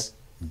ridiculous,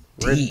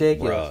 man. Deep,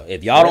 bro.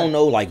 If y'all don't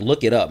know, like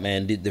look it up,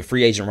 man. The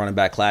free agent running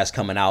back class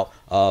coming out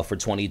for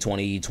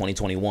 2020,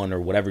 2021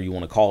 or whatever you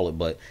want to call it,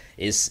 but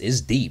it's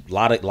deep. A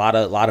lot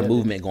of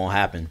movement going to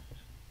happen.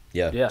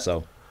 Yeah.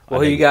 So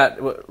who you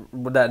got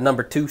with that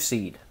number 2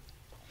 seed?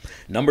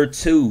 Number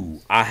 2,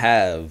 I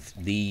have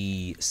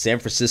the San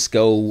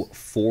Francisco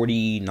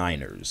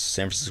 49ers.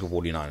 San Francisco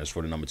 49ers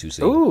for the number 2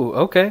 seed. Ooh,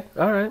 okay.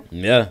 All right.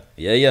 Yeah.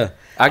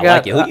 I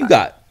like it. Who you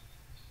got?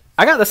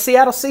 I got the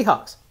Seattle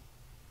Seahawks.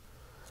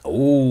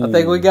 Ooh, I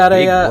think we got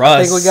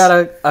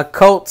a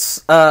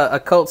Colts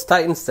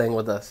Titans thing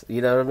with us.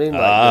 You know what I mean?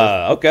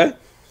 Like, okay.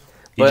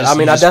 But I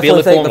mean, I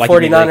definitely think the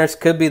 49ers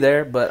could be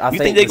there, but I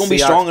think they're going to be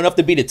strong enough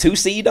to be the 2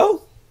 seed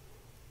though?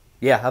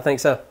 Yeah, I think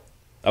so.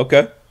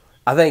 Okay.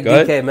 I think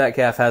DK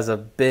Metcalf has a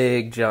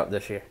big jump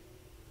this year.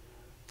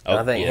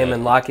 I think him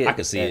and Lockett, I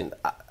could see it.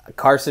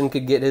 Carson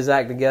could get his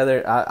act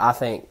together. I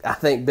think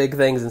big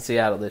things in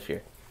Seattle this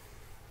year.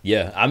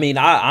 Yeah, I mean,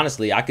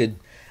 I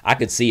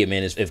could see it,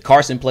 man. If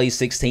Carson plays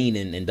 16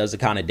 and does the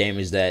kind of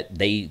damage that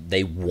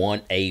they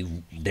want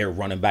their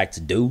running back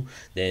to do,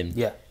 then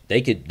they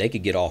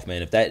could get off,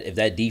 man. If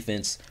that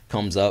defense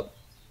comes up,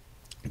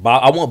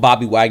 I want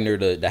Bobby Wagner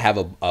to have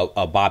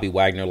a Bobby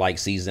Wagner like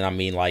season. I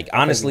mean, like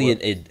honestly,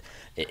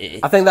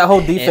 I think that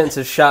whole defense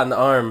is shot in the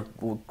arm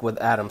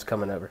with Adams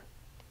coming over.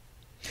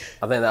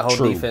 I think that whole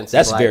defense.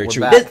 That's is very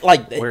true.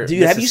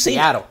 Dude, have you seen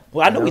Seattle?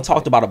 Well, I know we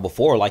talked about it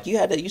before. Like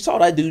you saw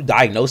that dude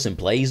diagnosing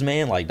plays,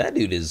 man. Like that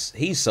dude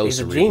he's so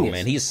cerebral,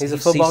 man. He's a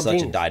football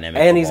genius. Such a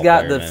dynamic, and he's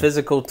got player, the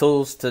physical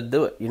tools to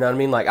do it. You know what I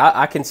mean? Like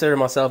I consider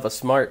myself a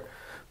smart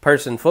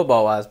person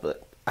football wise,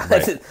 but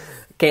I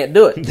can't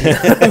do it. You know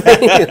what I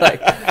mean?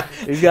 Like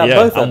he's got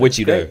both. I'm with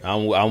you there.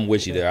 I'm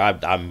with you there.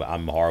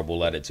 I'm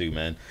horrible at it too,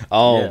 man.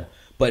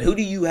 But who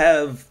do you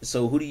have?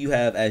 So who do you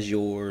have as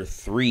your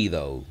 3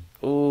 though?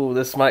 Ooh,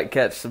 this might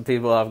catch some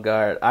people off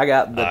guard. I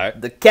got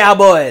the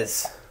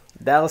Cowboys.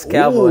 Dallas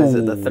Cowboys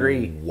at the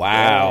 3.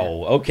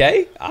 Wow. Yeah.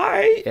 Okay. All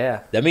right.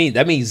 Yeah. That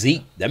means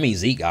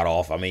Zeke got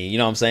off. I mean, you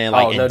know what I'm saying?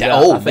 Like, no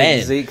doubt. I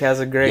think Zeke has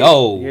a great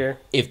year.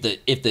 If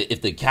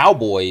the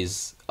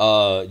Cowboys,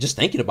 just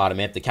thinking about it,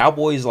 man, if the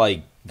Cowboys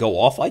like go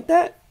off like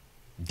that,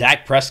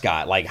 Dak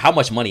Prescott, like how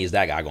much money is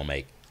that guy gonna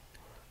make?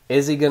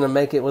 Is he gonna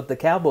make it with the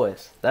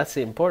Cowboys? That's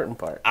the important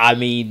part. I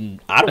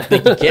mean, I don't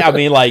think he can. I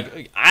mean,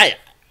 like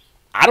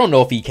I don't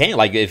know if he can.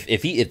 Like if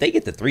they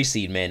get the 3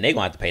 seed, man, they're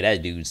gonna have to pay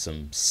that dude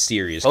some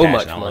serious cash.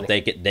 Much I don't money. know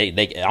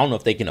if I don't know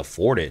if they can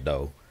afford it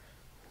though.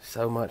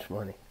 So much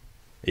money.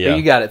 Yeah, who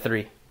you got at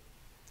 3.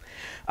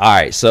 All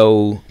right,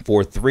 so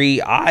for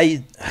 3,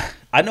 I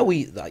know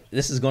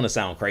this is gonna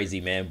sound crazy,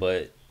 man,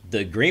 but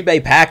the Green Bay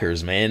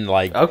Packers, man,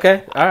 like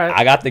okay, all right,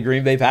 I got the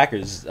Green Bay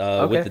Packers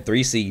with the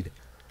 3 seed.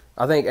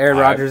 I think Aaron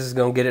Rodgers is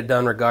gonna get it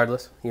done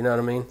regardless. You know what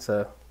I mean?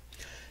 So.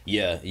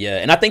 Yeah,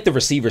 and I think the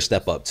receivers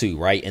step up too,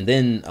 right? And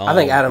then I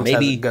think Adams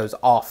maybe goes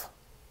off.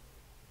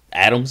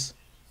 Adams,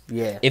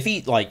 yeah. If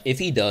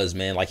he does,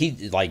 man, like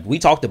we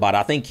talked about,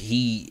 I think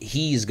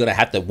he's gonna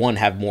have to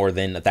have more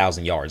than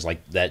 1,000 yards,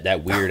 like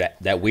that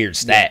weird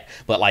stat. Yeah.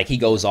 But like he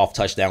goes off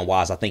touchdown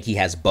wise, I think he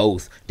has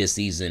both this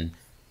season.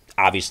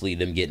 Obviously,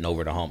 them getting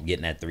over the hump,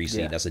 getting that 3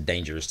 seed, that's a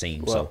dangerous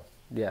team. Well,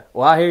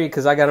 well, I hear you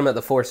because I got him at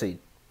the 4 seed.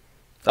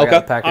 I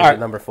got the Packers at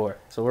number 4,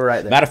 so we're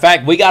right there. Matter of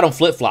fact, we got them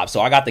flip flop, so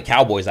I got the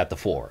Cowboys at the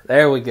 4.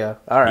 There we go.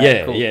 All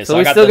right, cool. Yeah. So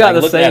we still got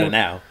the same. At it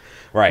now,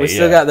 right? We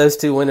still got those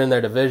 2 winning their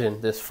division.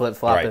 This flip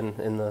flopping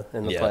in the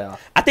playoff.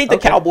 I think the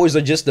Cowboys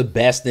are just the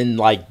best in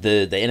like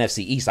the NFC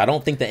East. I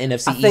don't think the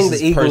NFC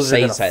East is per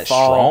se that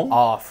strong.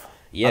 Off.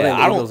 Yeah, I think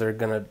the Eagles are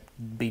gonna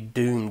be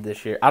doomed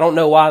this year. I don't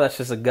know why. That's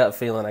just a gut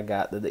feeling I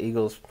got that the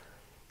Eagles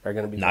are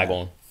gonna be not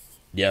going.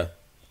 Yeah,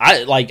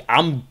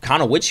 I'm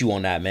kind of with you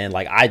on that, man.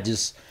 Like I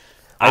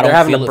they're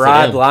having to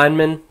bribe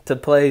linemen to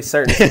play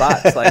certain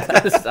spots. Like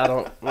I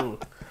don't.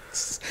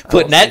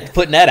 Putting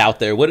that out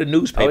there. What are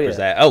newspapers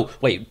at? Oh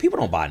wait, people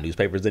don't buy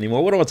newspapers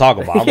anymore. What am I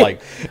talking about? I'm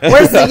like,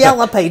 where's the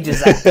yellow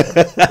pages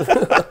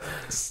at?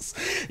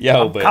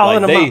 Yo, but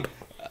like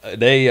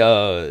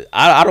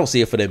I don't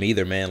see it for them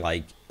either, man.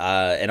 Like,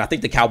 and I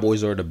think the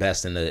Cowboys are the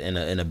best in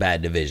a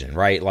bad division,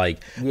 right? Like,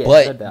 Yeah,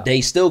 but no doubt.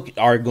 they still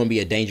are going to be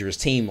a dangerous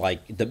team.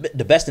 Like the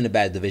best in the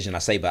bad division, I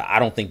say, but I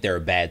don't think they're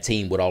a bad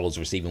team with all those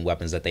receiving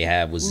weapons that they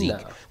have with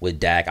Zeke, with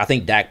Dak. I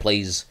think Dak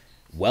plays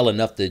well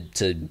enough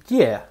to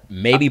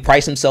maybe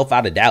price himself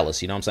out of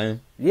Dallas. You know what I'm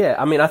saying? Yeah,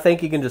 I mean, I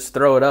think you can just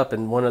throw it up,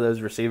 and one of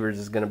those receivers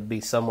is going to be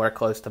somewhere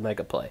close to make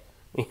a play.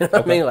 You know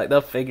what I mean? Like,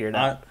 they'll figure it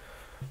out.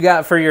 You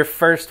got for your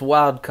first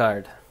wild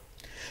card?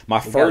 My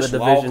first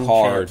wild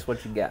card.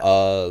 What you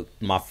got?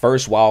 My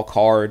first wild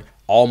card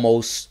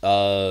almost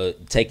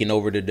taking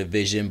over the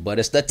division, but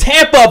it's the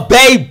Tampa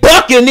Bay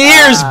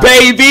Buccaneers,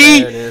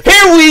 baby.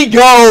 Here we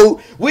go.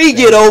 We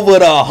get over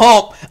the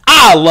hump.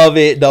 I love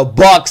it. The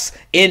Bucs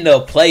in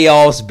the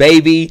playoffs,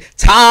 baby.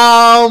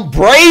 Tom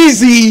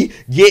Brady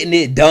getting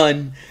it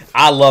done.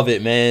 I love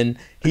it, man.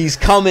 He's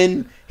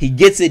coming. He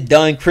gets it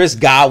done. Chris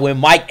Godwin,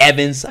 Mike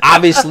Evans,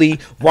 obviously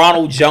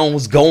Ronald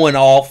Jones going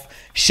off,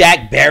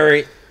 Shaq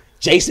Barrett,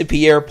 Jason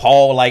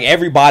Pierre-Paul, like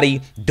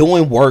everybody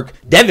doing work.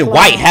 Devin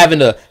White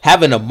having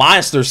a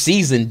monster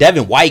season.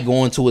 Devin White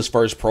going to his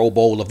first Pro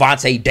Bowl.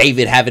 Levante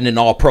David having an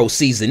All-Pro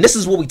season. This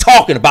is what we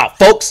talking about,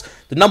 folks.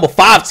 The number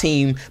 5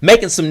 team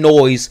making some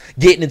noise,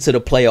 getting into the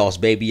playoffs,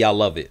 baby. I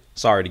love it.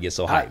 Sorry to get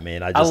so hyped,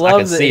 man. I love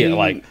can see it.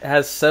 Like,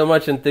 has so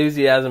much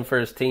enthusiasm for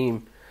his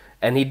team,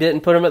 and he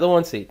didn't put him at the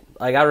 1 seed.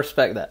 Like, I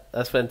respect that.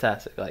 That's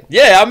fantastic. Like,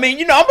 yeah, I mean,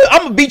 you know,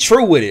 I'm gonna be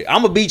true with it.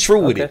 I'm gonna be true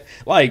with it.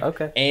 Like,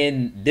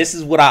 and this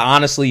is what I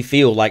honestly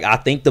feel like. I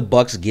think the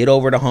Bucs get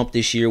over the hump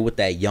this year with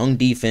that young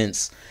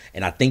defense,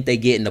 and I think they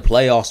get in the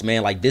playoffs,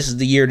 man. Like, this is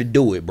the year to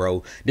do it,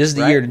 bro. This is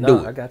the year to do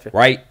it. I got you.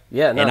 Right?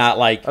 Yeah. No. And I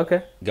like.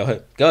 Okay.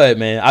 Go ahead,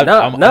 man.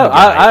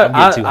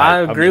 I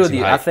agree with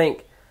you. I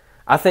think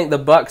the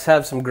Bucs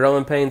have some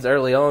growing pains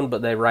early on,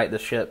 but they right the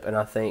ship, and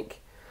I think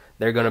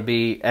they're going to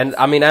be, and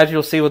I mean, as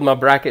you'll see with my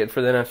bracket for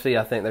the NFC,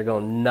 I think they're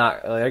going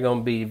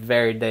to be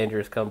very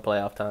dangerous come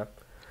playoff time.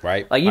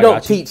 Right. Like, you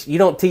don't teach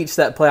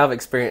that playoff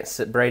experience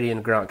that Brady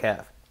and Gronk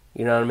have.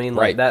 You know what I mean?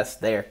 Like, that's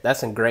there.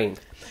 That's ingrained.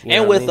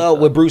 And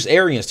with Bruce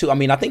Arians too. I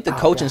mean, I think the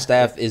coaching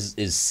staff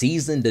is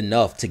seasoned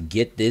enough to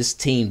get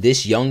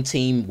this young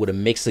team with a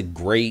mix of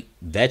great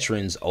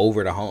veterans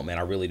over the hump, man.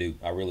 I really do.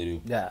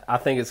 Yeah, I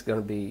think it's going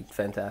to be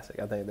fantastic.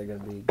 I think they're going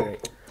to be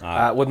great.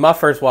 With my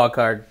first wild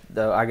card,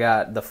 though, I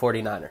got the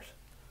 49ers.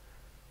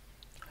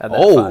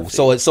 Oh,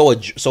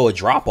 so a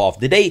drop off.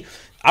 Did they?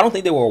 I don't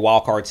think they were a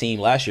wild card team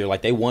last year.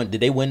 Like, they won.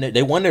 Did they win?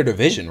 They won their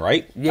division,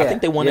 right? Yeah, I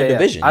think they won their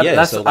division.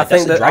 I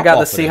think that I got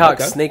the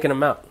Seahawks sneaking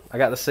them out.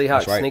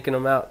 Sneaking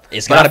them out.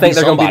 But I think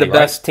they're going to be the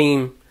best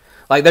team.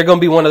 Like, they're going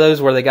to be one of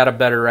those where they got a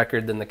better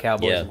record than the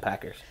Cowboys and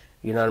Packers.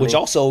 You know what I mean? Which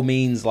also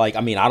means, like,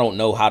 I mean, I don't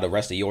know how the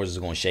rest of yours is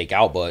going to shake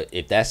out, but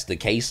if that's the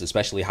case,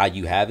 especially how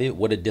you have it,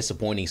 what a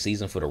disappointing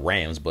season for the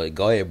Rams. But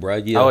go ahead, bro.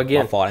 Yeah,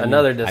 again,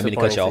 another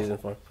disappointing season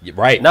for them.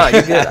 Right. No,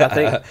 you're good.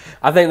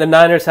 I think the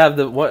Niners have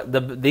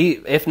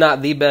the if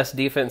not the best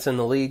defense in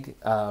the league.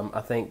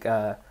 I think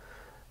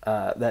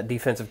that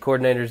defensive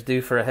coordinator is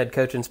due for a head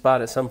coaching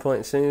spot at some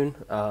point soon.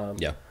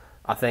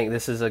 I think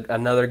this is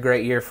another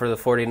great year for the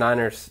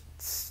 49ers.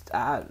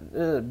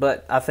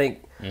 But I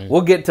think we'll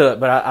get to it.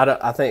 But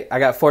I think I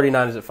got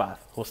 49ers at 5.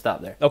 We'll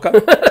stop there. Okay. All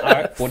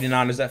right.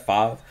 49ers at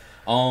 5.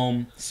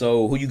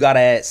 So who you got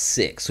at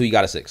 6? Who you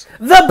got at 6?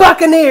 The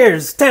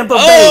Buccaneers, Tampa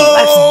Bay.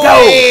 Let's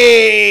go.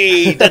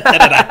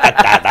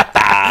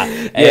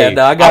 Hey,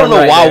 I don't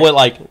know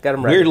why.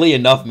 Weirdly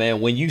enough,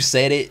 man, when you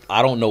said it,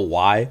 I don't know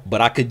why,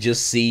 but I could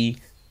just see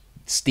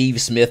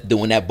Steve Smith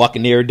doing that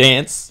Buccaneer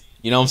dance.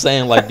 You know what I'm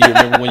saying? Like, do you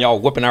remember when y'all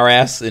were whipping our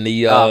ass and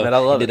he did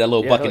that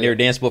little Buccaneer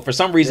dance? But for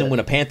some reason, when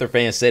a Panther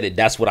fan said it,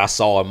 that's what I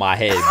saw in my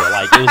head.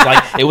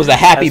 But it was a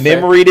happy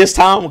memory this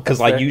time, because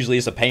usually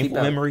it's a painful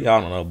memory.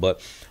 I don't know,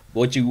 but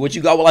what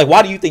you got? Like,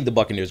 why do you think the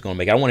Buccaneers going to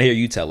make it? I want to hear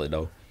you tell it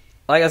though.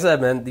 Like I said,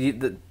 man,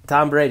 the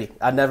Tom Brady.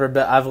 I've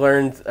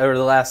learned over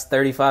the last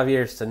 35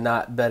 years to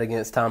not bet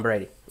against Tom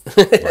Brady.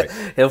 Right.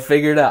 He'll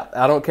figure it out.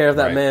 I don't care if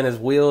that man is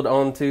wheeled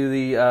onto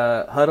the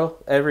huddle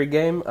every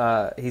game.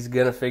 He's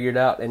gonna figure it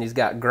out, and he's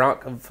got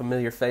Gronk, a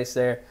familiar face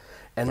there,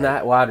 and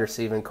that wide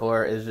receiving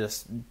core is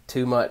just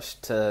too much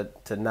to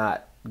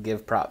not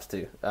give props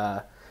to.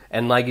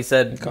 And like you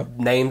said,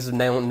 names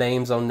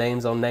on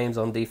names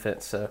on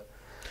defense. So,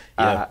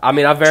 I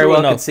mean, I very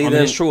well could see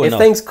them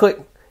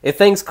if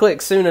things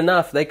click soon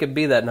enough, they could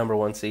be that number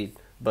 1 seed.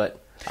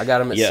 But I got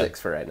them at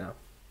 6 for right now.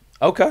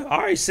 Okay, all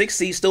right, 6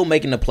 seed still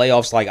making the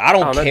playoffs. Like, I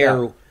don't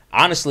care.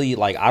 Honestly,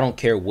 like, I don't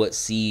care what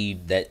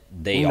seed that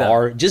they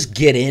are. Just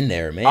get in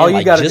there, man. All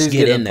you got to do is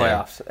get in the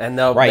playoffs, and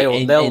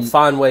they'll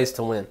find ways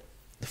to win.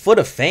 For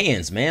the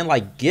fans, man,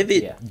 like, give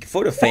it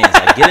for the fans.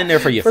 Like, get in there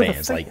for your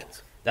fans. Like,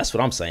 that's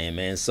what I'm saying,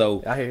 man.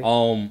 So,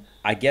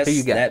 I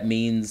guess that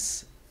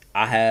means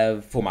I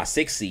have, for my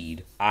 6th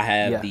seed, I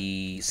have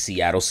the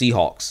Seattle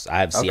Seahawks. I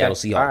have Seattle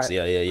Seahawks.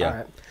 Right. Yeah. All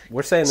right.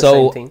 We're saying the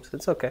same teams.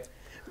 It's okay.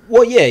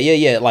 Well,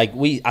 yeah. Like,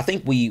 I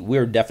think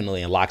we're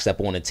definitely in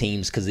lockstep on the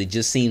teams, because it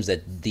just seems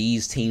that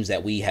these teams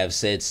that we have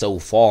said so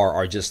far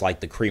are just like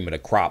the cream of the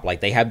crop.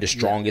 Like, they have the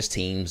strongest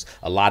teams,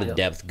 a lot of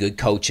depth, good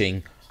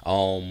coaching.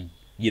 And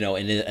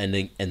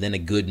then a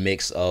good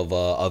mix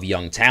of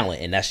young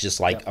talent, and that's just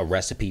like a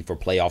recipe for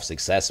playoff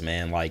success,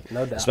 man. Like,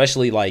 no doubt.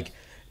 Especially like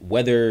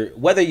whether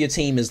your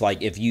team is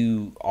like, if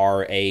you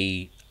are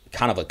a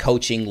kind of a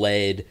coaching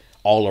led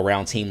all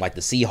around team like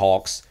the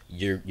Seahawks,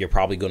 you're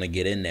probably going to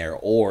get in there,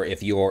 or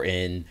if you're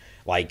in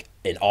like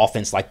an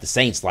offense like the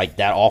Saints, like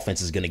that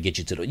offense is going to get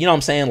you to the, you know what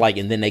I'm saying? Like,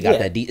 and then they got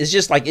that it's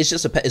just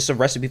a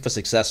recipe for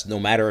success, no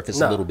matter if it's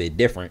a little bit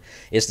different.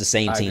 It's the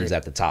same teams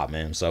at the top,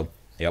 man. So,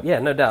 yep. Yeah,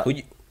 no doubt.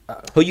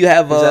 Who you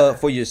have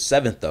for your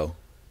 7th, though?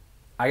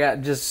 I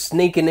got just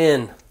sneaking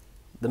in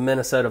the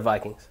Minnesota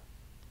Vikings.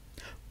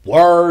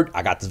 Word.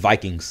 I got the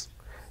Vikings.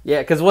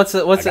 Yeah, because what's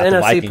the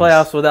NFC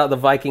playoffs without the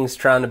Vikings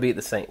trying to beat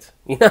the Saints?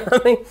 You know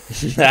what I mean?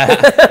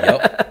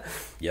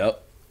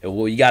 Yep.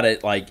 Well, you got to,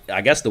 like,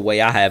 I guess the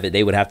way I have it,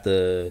 they would have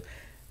to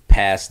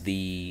pass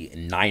the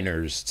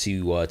Niners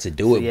to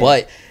do it. Yeah.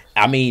 But,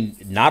 I mean,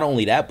 not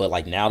only that, but,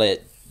 like, now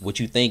that, what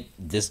you think,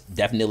 does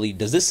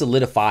this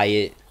solidify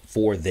it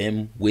for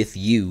them with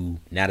you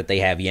now that they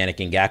have Yannick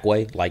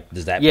Ngakoue? Like,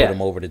 does that put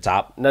them over the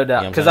top? No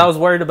doubt. Because I was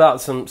worried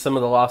about some of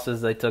the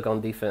losses they took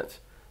on defense.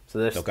 So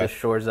this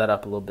shores that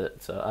up a little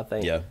bit. So I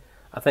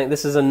think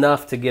this is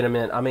enough to get them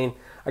in. I mean,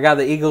 I got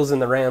the Eagles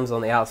and the Rams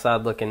on the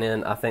outside looking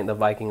in. I think the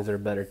Vikings are a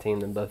better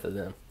team than both of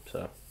them.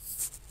 So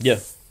yeah,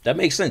 that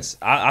makes sense.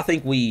 I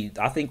think we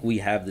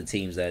have the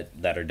teams that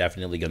are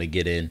definitely going to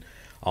get in.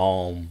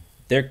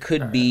 There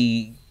could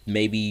be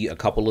maybe a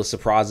couple of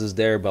surprises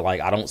there, but like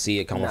I don't see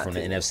it coming from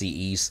the NFC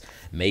East.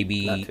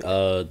 Maybe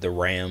the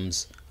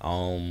Rams. You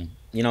know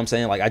what I'm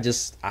saying? Like I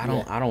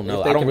don't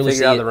know. I don't really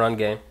figure see out the run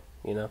game.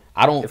 You know,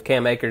 if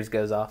Cam Akers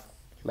goes off,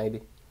 maybe.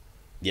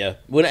 Yeah,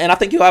 well, and I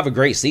think he'll have a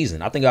great season.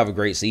 But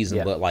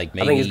like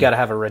maybe I think he's got to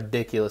have a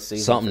ridiculous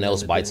season. Something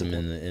else bites him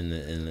in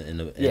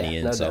the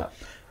end. No so, doubt.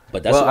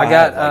 But that's what I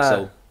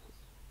got.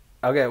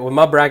 Okay, with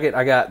my bracket,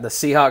 I got the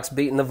Seahawks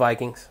beating the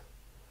Vikings.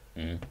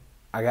 Mm-hmm.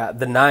 I got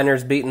the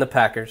Niners beating the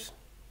Packers.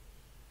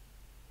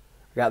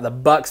 I got the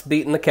Bucks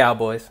beating the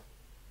Cowboys.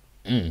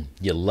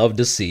 You love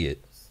to see it.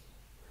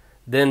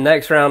 Then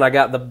next round, I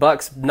got the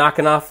Bucks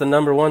knocking off the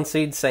number 1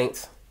 seed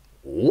Saints.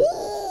 Ooh,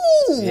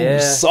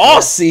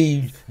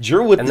 saucy.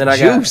 Drew with the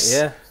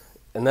juice.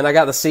 And then I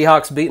got the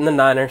Seahawks beating the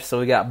Niners, so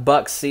we got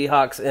Bucks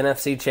Seahawks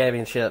NFC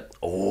Championship.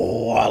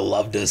 Oh, I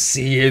love to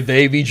see it,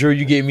 baby. Drew,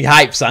 you get me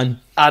hype, son.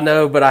 I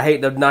know, but I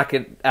hate to knock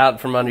it out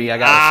from under you. I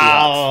got the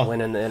Seahawks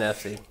winning the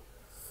NFC.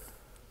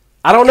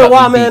 I don't know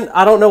why, man.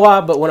 I don't know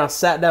why, but when I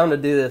sat down to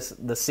do this,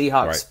 the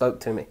Seahawks spoke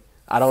to me.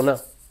 I don't know.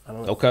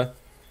 Okay.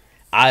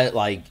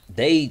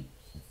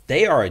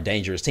 They are a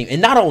dangerous team.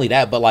 And not only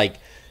that, but like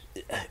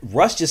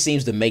Russ just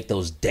seems to make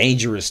those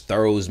dangerous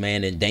throws,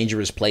 man, and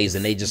dangerous plays,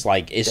 and they just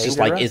like it's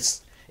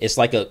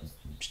like a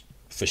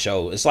for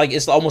sure.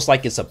 It's almost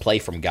like it's a play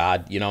from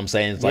God. You know what I'm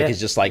saying? It's like it's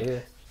just like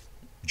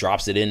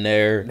drops it in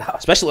there,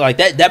 especially like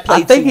that play.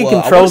 I think he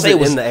controls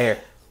it in the air.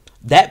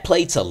 That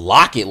play to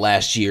lock it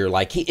last year,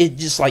 like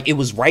it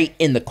was right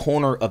in the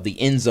corner of the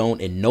end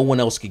zone, and no one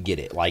else could get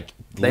it. Like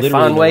they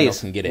find ways. No one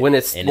else can get it.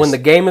 When the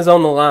game is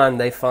on the line,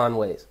 they find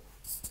ways.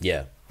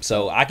 Yeah.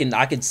 So I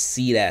can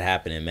see that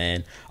happening,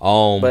 man.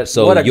 But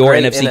so your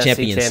NFC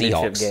champion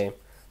Seahawks game.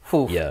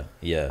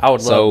 Yeah. I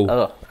would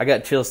love. I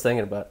got chills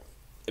thinking about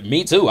it.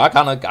 Me too. I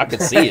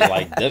could see it.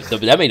 Like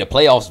that made the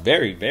playoffs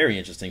very, very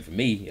interesting for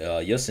me.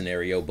 Your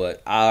scenario,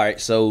 but all right.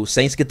 So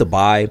Saints get the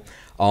bye.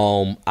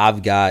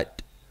 I've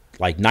got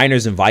like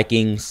Niners and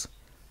Vikings.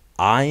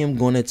 I am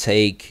gonna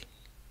take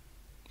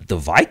the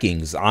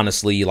Vikings.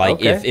 Honestly,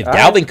 like if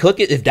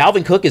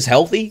Dalvin Cook is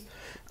healthy.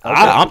 Okay.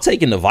 I'm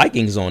taking the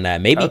Vikings on that.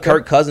 Maybe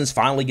Kirk Cousins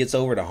finally gets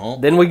over the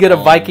hump. Then we get a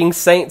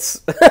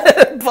Vikings-Saints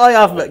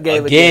playoff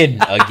game again.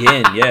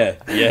 Yeah.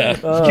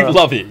 You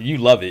love it.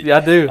 Yeah,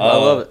 I do. I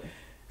love it.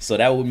 So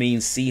that would mean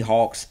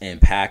Seahawks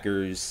and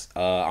Packers.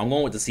 I'm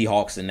going with the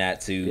Seahawks in that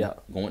too. Yeah.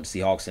 Going with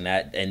the Seahawks in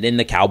that, and then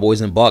the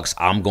Cowboys and Bucks.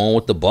 I'm going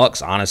with the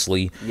Bucks,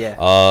 honestly.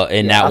 Yeah.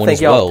 In that one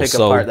as well. I think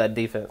y'all pick apart that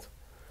defense.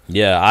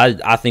 Yeah,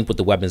 I think with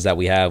the weapons that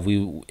we have,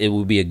 it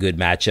would be a good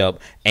matchup,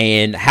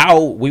 and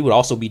how we would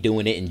also be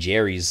doing it in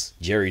Jerry's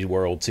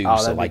world too.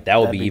 So like that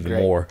would be even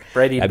great. More.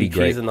 Brady would be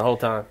cheesing the whole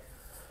time.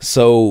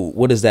 So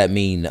what does that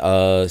mean?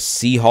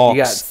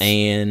 Seahawks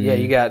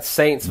you got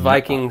Saints,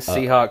 Vikings,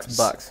 Seahawks,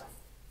 Bucks.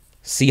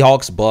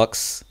 Seahawks,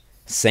 Bucks,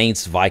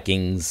 Saints,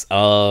 Vikings.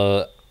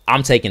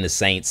 I'm taking the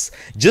Saints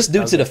just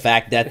due to the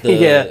fact that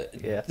the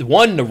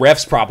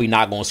refs probably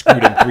not going to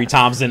screw them 3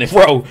 times in a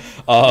row.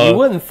 You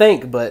wouldn't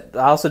think, but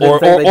I also didn't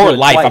think or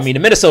life. Twice. I mean, the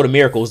Minnesota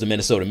Miracle is the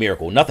Minnesota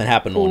Miracle. Nothing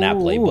happened on that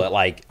play, but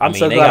like I'm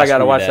so glad I got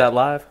to watch that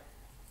live.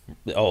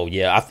 Oh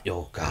yeah,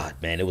 oh god,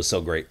 man, it was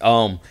so great.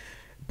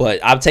 But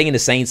I'm taking the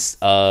Saints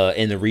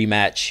in the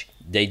rematch.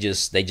 They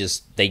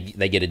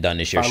get it done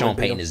this year. Sean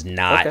Payton is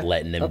not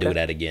letting them do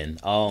that again.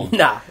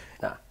 Nah.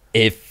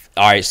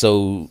 All right,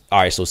 so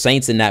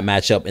Saints in that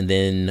matchup, and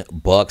then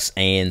Bucks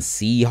and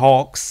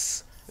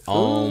Seahawks.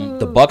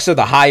 The Bucks are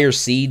the higher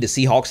seed. The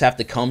Seahawks have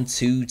to come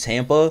to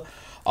Tampa.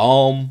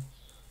 Oh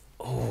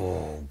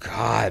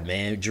God,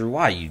 man, Drew,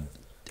 why'd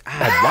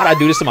I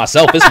do this to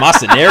myself? It's my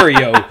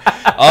scenario.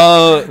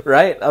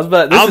 Right? I was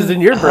about. This is in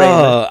your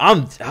brain.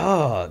 I'm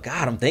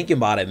thinking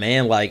about it,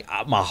 man. Like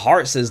my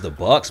heart says the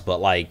Bucks,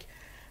 but like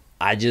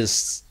I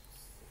just,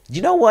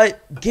 you know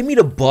what? Give me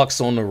the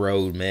Bucks on the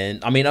road, man.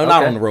 I mean,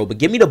 not on the road, but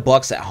give me the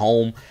Bucks at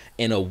home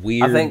in a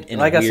weird. I think,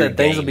 like I said,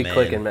 things will be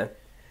clicking, man.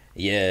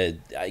 Yeah,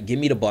 give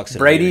me the Bucks.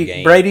 Brady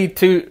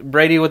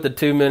with the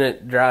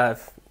 2-minute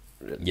drive.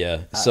 Yeah.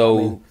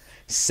 So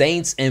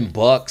Saints and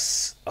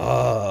Bucks.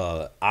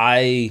 I'm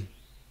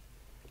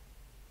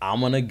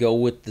gonna go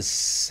with the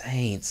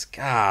Saints.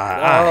 God,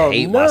 I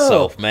hate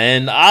myself,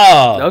 man.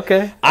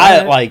 Okay.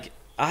 I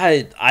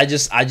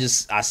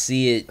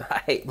see it.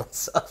 I hate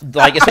myself.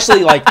 Like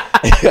especially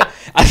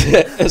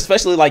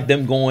like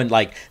them going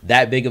like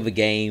that big of a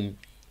game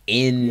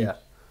in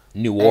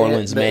New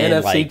Orleans, man.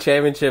 NFC like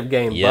Championship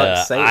game.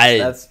 Yeah, Bucks,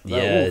 Saints,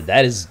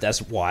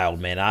 that's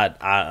wild, man.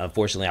 I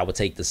unfortunately I would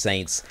take the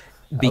Saints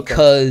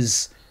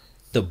because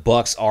the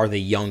Bucks are the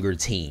younger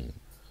team,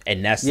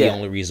 and that's the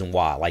only reason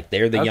why. Like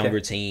they're the younger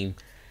team.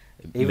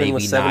 Even maybe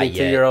with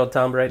 72-year-old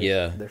Tom Brady,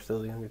 yeah, they're still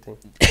the younger team.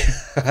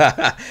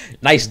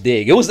 Nice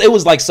dig. It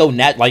was like so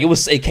like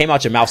it came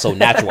out your mouth so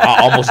natural.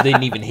 I almost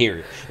didn't even hear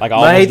it. Like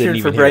my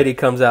hatred for Brady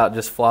comes out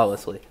just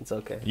flawlessly. It's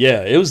okay.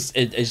 Yeah,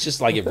 it's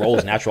just like it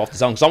rolls natural off the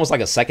tongue. It's almost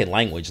like a second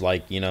language,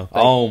 like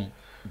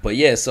But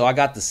yeah, so I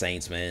got the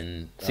Saints,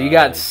 man. So you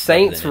got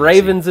Saints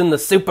Ravens in the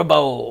Super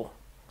Bowl.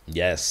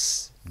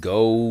 Yes,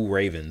 go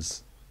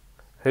Ravens.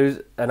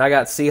 And I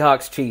got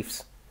Seahawks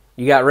Chiefs.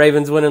 You got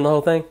Ravens winning the whole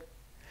thing?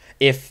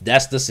 If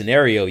that's the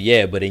scenario,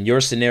 yeah. But in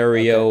your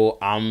scenario,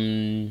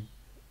 I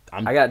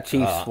got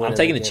Chiefs. I'm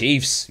taking the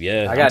Chiefs.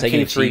 Yeah, I got I'm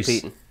taking Chiefs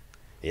repeating.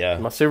 Yeah,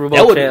 my Super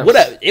Bowl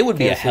champs. It would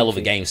be a hell of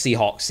a game.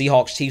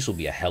 Seahawks Chiefs would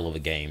be a hell of a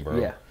game, bro.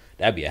 Yeah,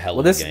 that'd be a hell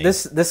of a game.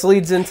 This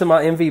leads into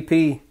my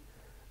MVP.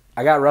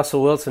 I got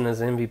Russell Wilson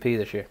as MVP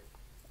this year.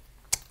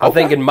 I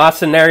think in my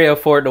scenario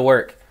for it to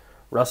work,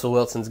 Russell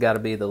Wilson's got to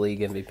be the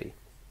league MVP.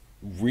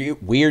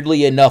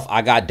 Weirdly enough,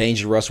 I got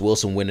Dangerous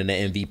Wilson winning the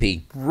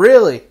MVP.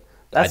 Really?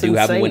 That's I do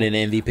insane. have him winning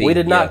MVP. We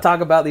did not talk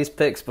about these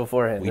picks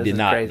beforehand. We did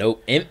not. Crazy.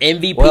 Nope.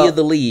 MVP of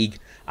the league,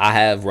 I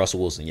have Russell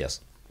Wilson,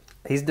 yes.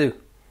 He's due.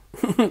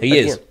 He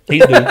is.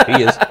 He's due.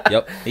 He is.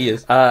 Yep, he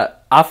is.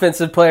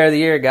 Offensive player of the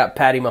year got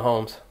Patty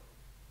Mahomes.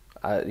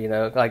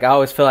 I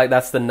always feel like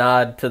that's the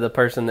nod to the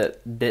person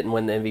that didn't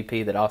win the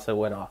MVP that also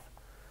went off.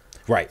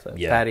 Right. So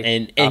yeah.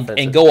 Patty,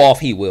 and go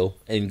off he will.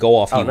 And go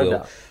off he will.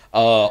 Doubt.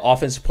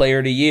 Offensive player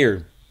of the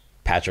year,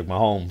 Patrick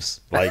Mahomes.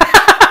 Like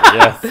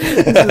yeah.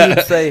 This is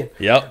insane.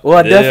 Yep. Well,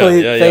 I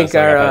definitely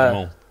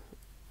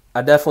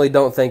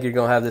don't think you're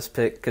going to have this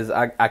pick because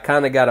I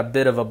kind of got a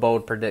bit of a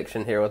bold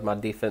prediction here with my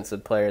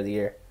defensive player of the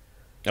year.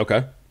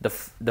 Okay.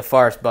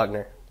 DeForest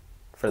Buckner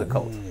for the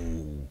Colts.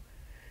 Ooh.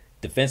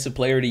 Defensive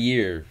player of the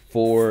year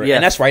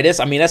and that's right.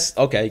 That's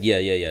okay.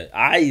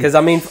 Yeah. Because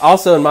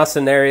also in my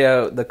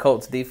scenario, the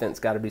Colts defense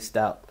got to be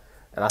stout,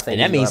 and I think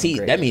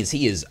that means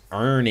he is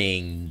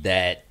earning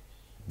that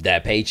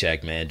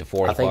paycheck, man.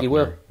 DeForest I think Buckner he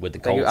will with the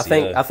Colts. I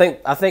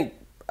think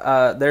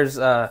there's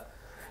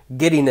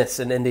giddiness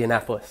in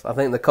Indianapolis. I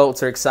think the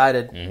Colts are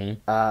excited. Mm-hmm.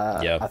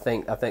 I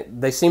think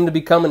they seem to be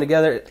coming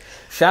together.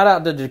 Shout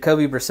out to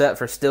Jacoby Brissett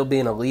for still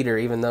being a leader,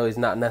 even though he's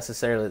not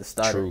necessarily the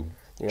starter. True.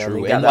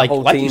 True. Got that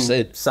whole team you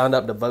said, signed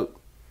up to vote.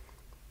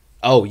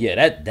 Oh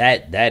yeah,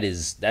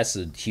 that's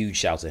a huge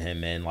shout to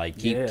him, man. Like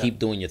keep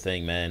doing your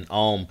thing, man.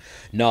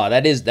 No,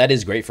 that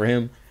is great for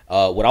him.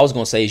 What I was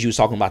gonna say is you was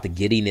talking about the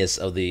giddiness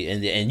of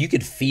and you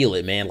could feel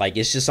it, man. Like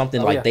it's just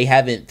something they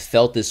haven't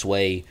felt this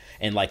way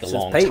in like a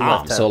long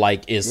time. So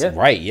like it's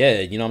right,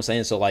 yeah. You know what I'm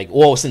saying? So like,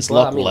 since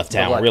Luck left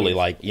town, really,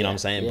 like you know what I'm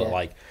saying. Yeah. But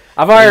like,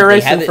 I've already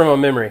erased him from a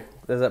memory.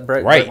 Does that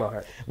break my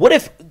heart? What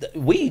if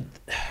we,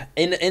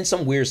 in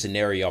some weird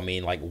scenario? I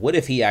mean, like, what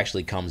if he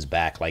actually comes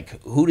back?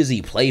 Like, who does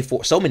he play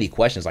for? So many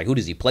questions. Like, who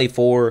does he play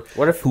for?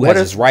 Who has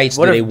his rights?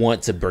 Do they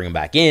want to bring him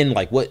back in?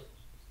 Like, what?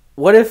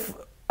 What if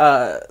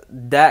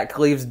Dak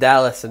leaves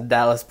Dallas and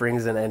Dallas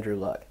brings in Andrew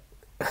Luck?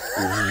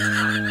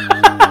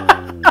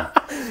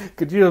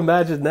 Could you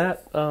imagine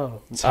that?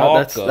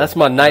 That's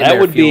my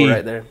nightmare fuel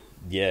right there.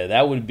 Yeah,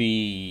 that would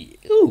be.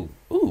 Ooh.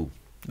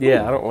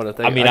 Yeah, I don't want to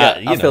think.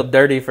 I feel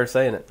dirty for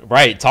saying it.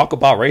 Right, talk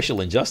about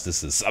racial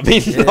injustices. I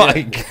mean,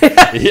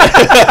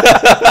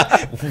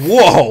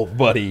 whoa,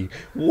 buddy,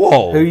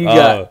 whoa. Who you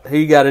got? Who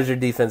you got as your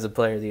defensive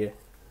player of the year?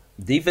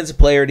 Defensive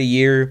player of the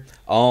year.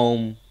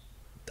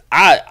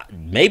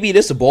 Maybe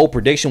this is a bold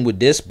prediction with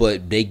this,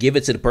 but they give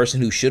it to the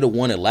person who should have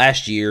won it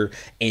last year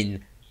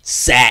in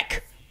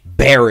Zach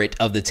Barrett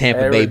of the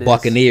Tampa Bay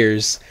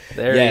Buccaneers.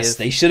 Yes,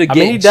 they should have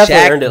given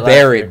Shaq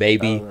Barrett,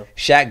 baby.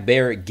 Shaq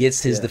Barrett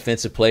gets his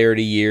defensive player of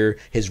the year,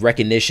 his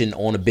recognition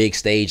on a big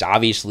stage.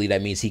 Obviously,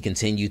 that means he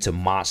continued to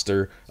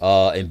monster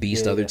and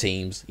beast other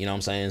teams. You know what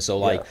I'm saying? So,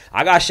 like,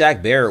 I got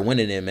Shaq Barrett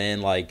winning it,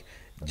 man. Like,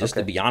 just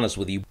to be honest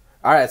with you.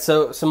 All right,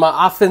 so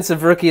my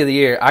offensive rookie of the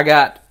year, I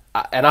got,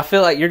 and I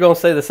feel like you're going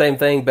to say the same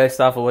thing based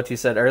off of what you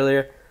said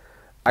earlier.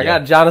 I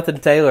got Jonathan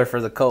Taylor for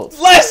the Colts.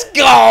 Let's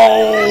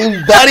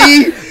go,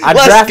 buddy. I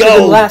drafted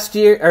him last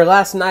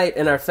night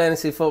in our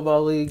fantasy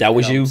football league. That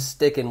was you? I'm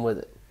sticking with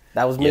it.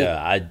 That was me.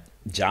 Yeah,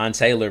 John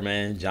Taylor,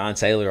 man. John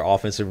Taylor,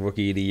 Offensive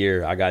Rookie of the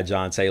Year. I got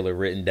John Taylor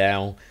written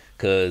down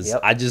because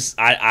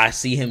I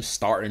see him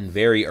starting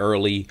very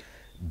early,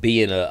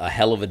 being a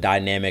hell of a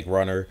dynamic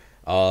runner.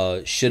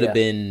 Should have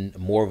been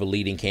more of a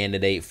leading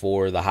candidate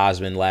for the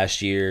Heisman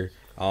last year.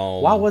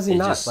 Why was he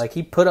not? Like,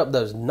 he put up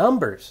those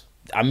numbers.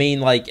 I mean,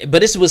 like,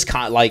 but this was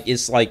kind of like,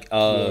 it's like, you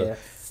know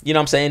what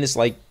I'm saying? It's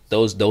like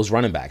those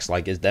running backs.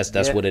 Like,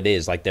 that's what it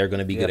is. Like, they're going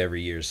to be good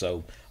every year.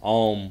 So,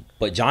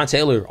 but John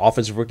Taylor,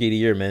 Offensive Rookie of the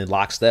Year, man,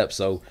 lockstep.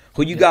 So,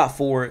 who you got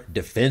for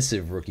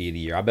Defensive Rookie of the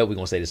Year? I bet we're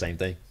going to say the same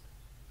thing.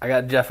 I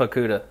got Jeff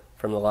Okudah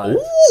from the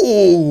Lions.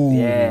 Ooh.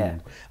 Yeah.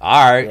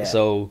 All right. Yeah.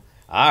 So,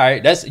 all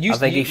right. I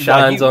think he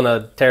shines on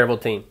a terrible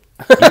team.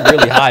 You're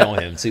really high on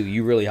him, too.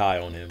 You really high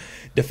on him.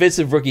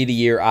 Defensive Rookie of the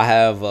Year, I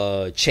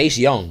have Chase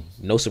Young.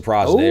 No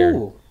surprise there.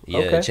 Yeah,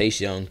 okay. Chase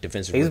Young,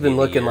 Defensive Rookie of the Year. He's been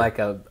looking like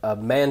a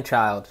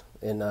man-child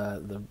in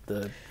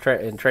in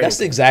training.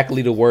 That's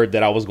exactly the word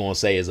that I was going to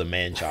say, is a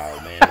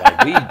man-child, man.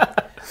 Like,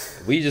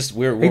 he just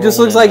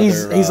looks like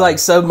he's like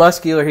so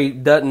muscular he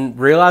doesn't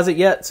realize it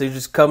yet, so he's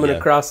just coming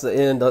across the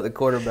end of the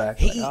quarterback.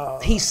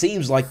 He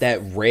seems like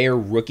that rare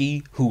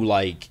rookie who,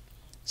 like,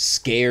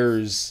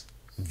 scares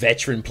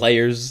veteran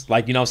players,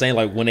 like, you know what I'm saying,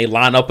 like when they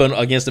line up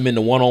against him in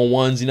the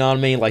one-on-ones, you know what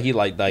I mean, like he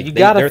like you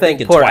gotta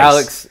think poor twice.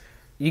 Alex.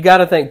 You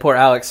gotta think poor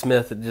Alex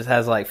Smith just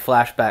has like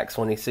flashbacks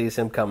when he sees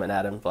him coming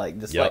at him, like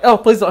just like, oh,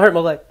 please don't hurt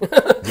my leg.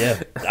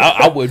 Yeah,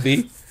 I would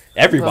be.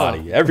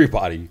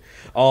 Everybody.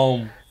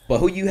 But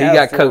who you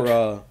have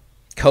for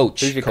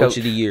coach of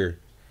the year?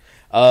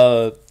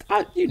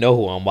 You know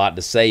who I'm about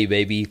to say,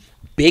 baby.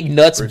 Big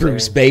Nuts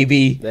Bruce,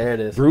 baby. There it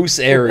is. Bruce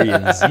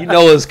Arians. You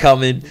know it's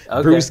coming.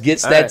 Okay. Bruce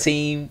gets that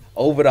team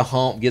over the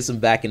hump, gets them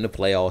back in the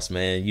playoffs,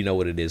 man. You know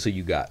what it is. Who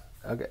you got?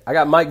 Okay, I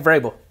got Mike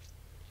Vrabel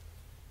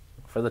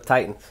for the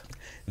Titans.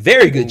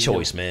 Very good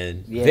choice,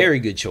 man. Yeah. Very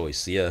good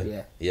choice.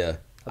 Yeah.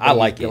 I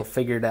like it. He'll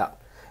figure it out.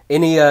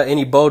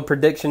 Any bold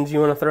predictions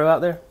you want to throw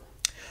out there?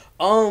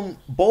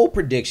 Bold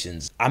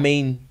predictions. I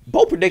mean,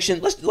 bold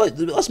prediction.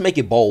 Let's make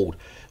it bold.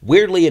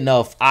 Weirdly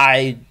enough,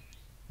 I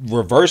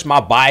reverse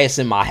my bias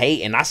and my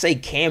hate, and I say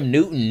Cam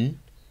Newton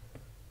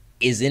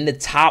is in the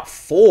top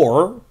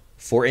 4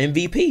 for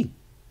MVP.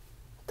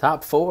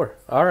 Top 4.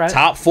 All right.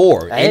 Top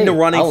 4 in the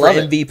running for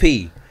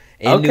MVP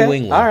in New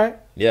England. All right.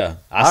 Yeah,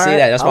 I see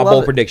that. That's my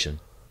bold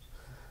prediction.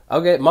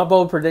 Okay, my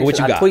bold prediction. What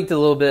you got? I tweaked a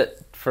little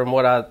bit from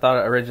what I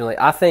thought originally.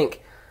 I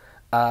think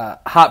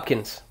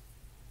Hopkins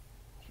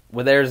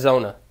with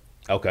Arizona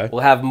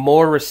will have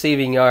more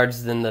receiving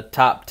yards than the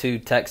top 2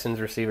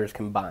 Texans receivers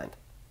combined.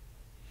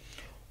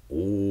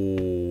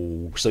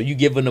 Ooh, so you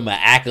giving them an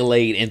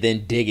accolade and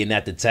then digging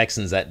at the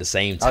Texans at the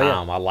same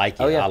time. I like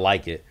it. I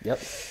like it. Yep.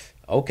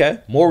 Okay,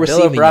 more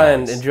receiving yards. Bill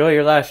O'Brien, enjoy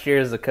your last year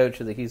as the coach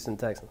of the Houston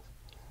Texans.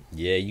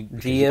 Yeah, you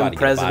GM,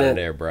 president,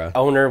 there, bro.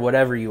 Owner,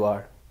 whatever you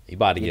are. You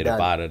about to get up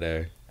out of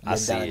there. I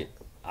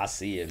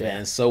see it,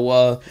 man.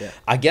 So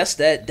I guess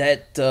that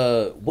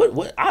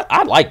what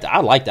I liked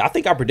it. I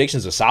think our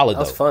predictions are solid.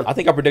 That was fun. I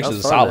think our predictions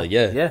are solid.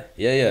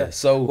 Yeah.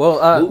 So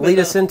lead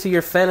us into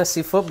your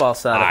fantasy football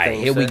side of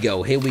things.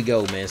 Here we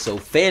go, man. So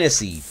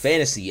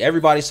fantasy.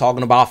 Everybody's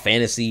talking about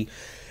fantasy.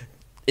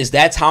 It's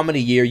that time of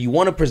the year. You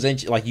want to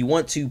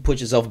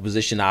put yourself in a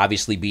position to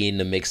obviously be in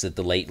the mix at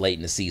the late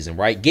in the season,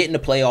 right? Get in the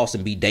playoffs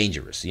and be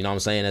dangerous. You know what I'm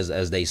saying?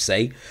 As they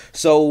say.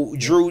 So,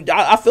 Drew,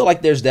 I feel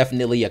like there's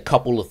definitely a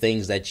couple of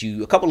things a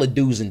couple of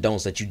do's and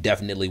don'ts that you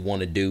definitely want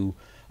to do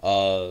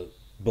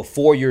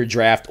before your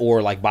draft,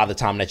 or like by the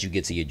time that you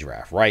get to your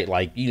draft, right?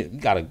 Like you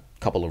got a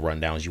couple of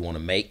rundowns you want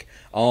to make.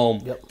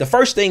 The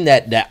first thing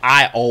that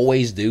I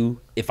always do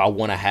if I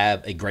want to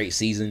have a great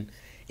season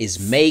is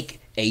make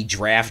a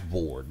draft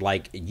board.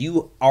 Like,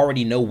 you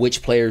already know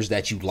which players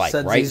that you like,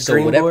 Suds right?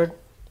 So whatever. Board?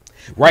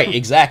 Right,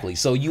 exactly.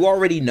 So you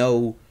already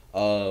know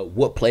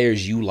what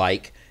players you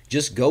like.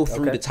 Just go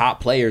through the top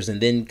players and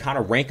then kind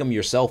of rank them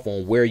yourself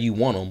on where you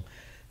want them.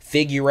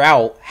 Figure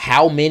out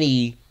how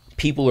many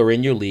people are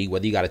in your league,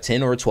 whether you got a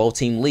 10 or a 12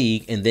 team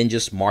league, and then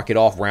just mark it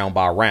off round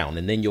by round.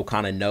 And then you'll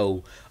kind of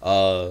know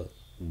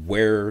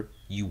where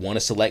you want to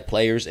select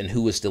players and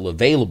who is still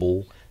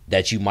available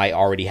that you might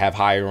already have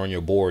higher on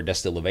your board that's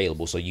still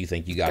available, so you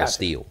think you got to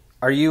steal.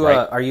 Are you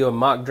a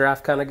mock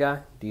draft kind of guy?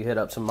 Do you hit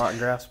up some mock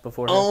drafts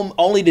before?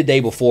 Only the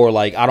day before.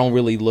 Like, I don't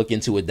really look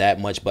into it that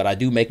much, but I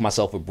do make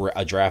myself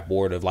a draft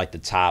board of like the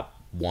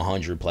top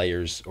 100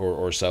 players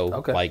or so,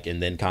 like,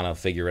 and then kind of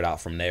figure it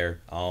out from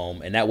there.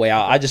 And that way,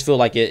 I just feel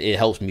like it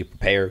helps me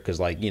prepare, because,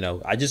 like,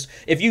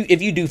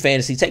 if you do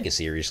fantasy, take it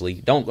seriously.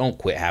 Don't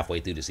quit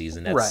halfway through the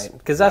season. That's right,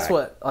 because that's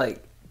what,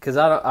 like. Because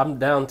I'm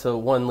down to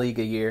 1 league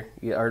a year,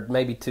 or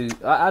maybe 2.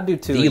 I do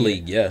 2 a year.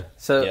 League, yeah.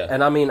 So,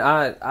 and I mean,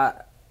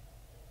 I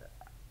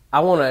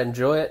want to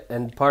enjoy it,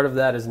 and part of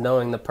that is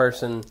knowing the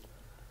person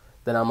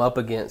that I'm up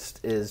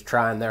against is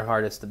trying their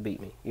hardest to beat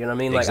me. You know what I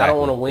mean? Like, I don't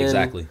want to win.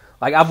 Exactly.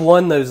 Like, I've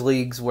won those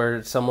leagues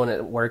where someone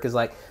at work is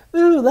like,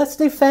 "Ooh, let's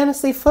do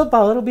fantasy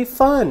football. It'll be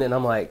fun." And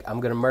I'm like, "I'm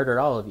going to murder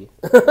all of you."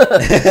 And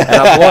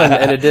I've won,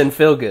 and it didn't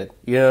feel good.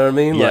 You know what I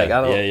mean? Yeah, like,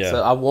 I don't.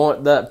 So I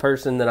want that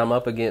person that I'm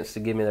up against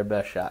to give me their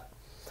best shot.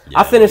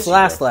 I finished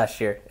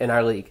last year in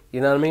our league.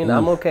 You know what I mean? Oof.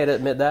 I'm okay to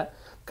admit that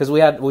because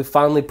we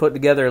finally put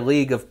together a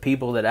league of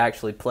people that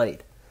actually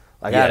played.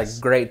 Like, I had a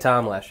great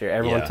time last year.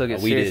 Everyone took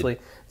it seriously.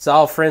 It's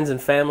all friends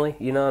and family.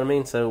 You know what I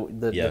mean? So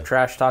the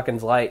trash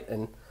talking's light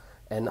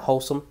and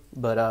wholesome,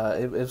 but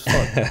it was fun.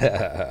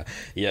 I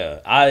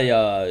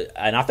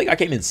think I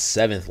came in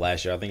 7th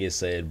last year. I think it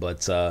said,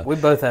 but we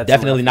both had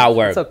definitely not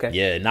where. It's okay.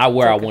 Yeah, not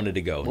where I wanted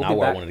to go. Not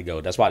where I wanted to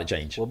go. That's about to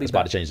change. That's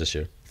about to change this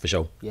year for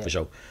sure. Yeah. For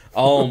sure.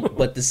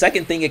 But the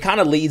second thing, it kind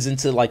of leads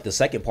into like the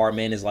second part,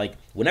 man, is like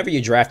whenever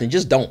you're drafting,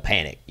 just don't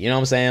panic. You know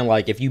what I'm saying?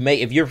 Like if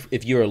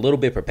you're a little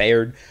bit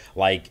prepared,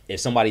 like if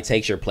somebody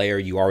takes your player,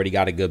 you already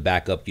got a good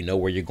backup. You know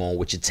where you're going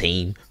with your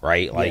team,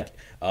 right? Like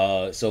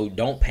so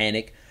don't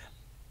panic.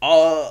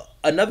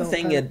 Another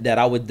thing that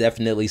I would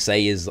definitely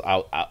say is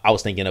I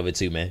was thinking of it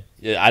too, man.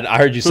 Yeah, I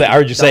heard you say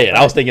it.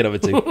 I was thinking of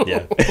it too.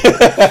 Yeah.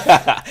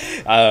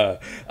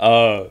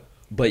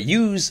 But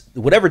use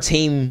whatever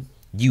team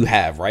you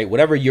have, right?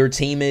 Whatever your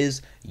team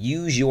is,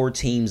 use your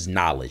team's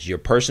knowledge, your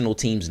personal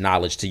team's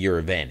knowledge to your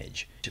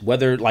advantage.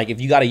 Whether like if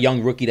you got a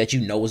young rookie that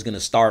you know is going to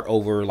start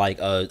over like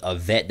a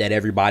vet that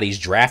everybody's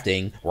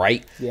drafting,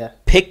 right? Yeah.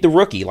 Pick the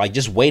rookie. Like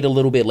just wait a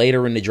little bit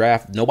later in the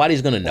draft.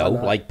 Nobody's going to know.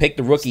 Like pick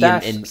the rookie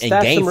and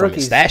gain from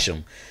it. Stash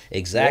them.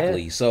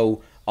 Exactly. Yeah.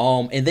 So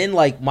and then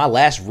like my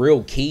last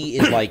real key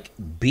is like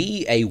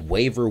be a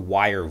waiver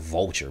wire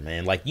vulture,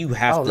 man. Like you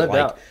have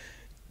to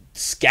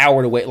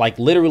scour the way. Like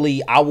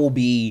literally, I will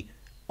be.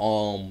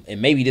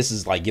 And maybe this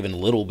is like giving a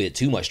little bit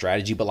too much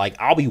strategy, but like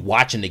I'll be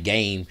watching the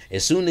game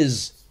as soon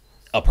as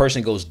a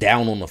person goes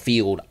down on the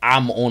field,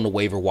 I'm on the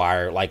waiver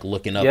wire, like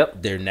looking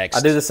up their next.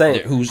 I do the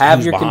same.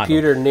 Have your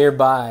computer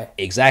nearby.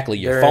 Exactly,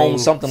 your phone,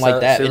 something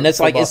like that, and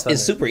that's like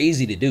it's super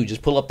easy to do.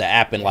 Just pull up the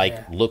app and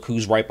like look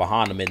who's right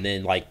behind them, and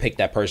then like pick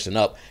that person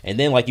up, and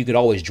then like you could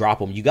always drop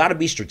them. You got to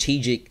be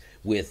strategic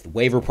with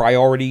waiver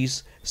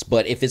priorities.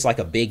 But if it's like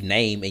a big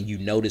name and you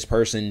know this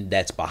person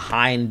that's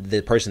behind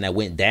the person that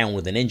went down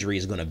with an injury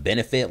is going to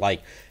benefit,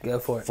 like go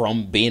for it.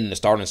 From being in the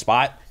starting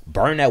spot,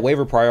 burn that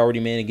waiver priority,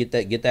 man, and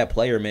get that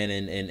player, man,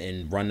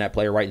 and run that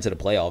player right into the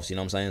playoffs. You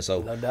know what I'm saying?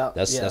 So no doubt.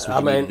 That's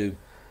what you need to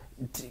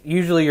do.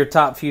 Usually your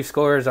top few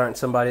scorers aren't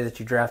somebody that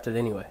you drafted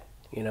anyway.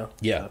 You know?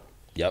 Yeah. So.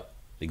 Yep.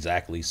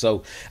 Exactly.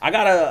 So I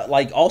gotta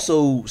like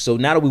also. So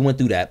now that we went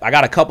through that, I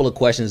got a couple of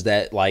questions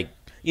that like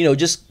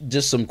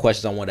just some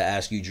questions I wanted to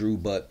ask you, Drew,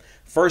 but.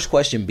 First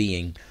question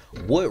being,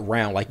 what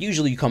round? Like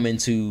usually you come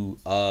into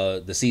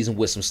the season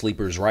with some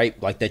sleepers, right?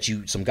 Like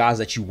some guys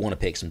that you want to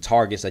pick, some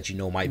targets that you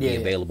know might be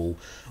available.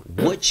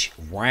 Which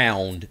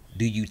round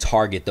do you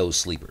target those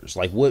sleepers?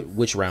 Like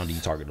which round do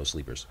you target those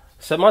sleepers?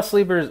 So my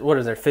sleepers, what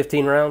is there,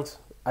 15 rounds?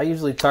 I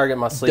usually target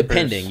my sleepers.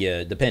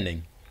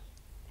 Depending.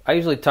 I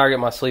usually target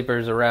my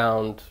sleepers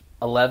around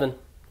 11,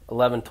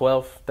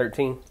 12,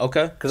 13.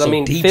 Okay. Because, so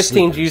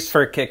 15's used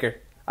for a kicker.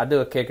 I do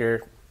a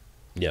kicker.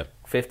 Yeah.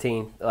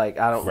 15, like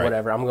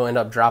whatever. I'm going to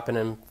end up dropping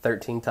him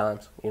 13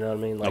 times. You know what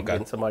I mean? Like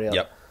getting somebody else.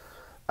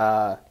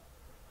 Yep.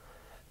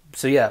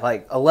 So yeah,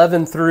 like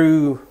 11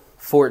 through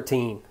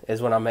 14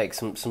 is when I make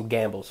some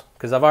gambles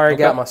because I've already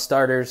got my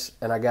starters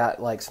and I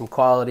got like some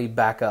quality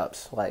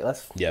backups. Like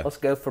let's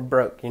go for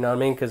broke. You know what I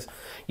mean? Because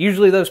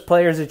usually those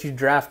players that you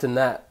draft in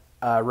that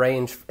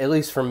range, at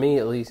least for me,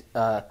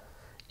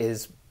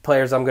 is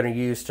players I'm going to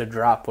use to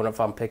drop if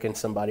I'm picking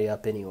somebody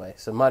up anyway.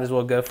 So might as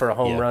well go for a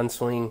home run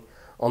swing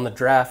on the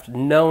draft,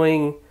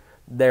 knowing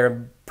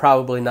they're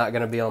probably not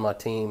going to be on my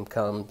team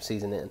come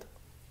season end.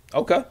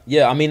 Okay,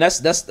 yeah, I mean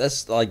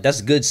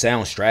that's good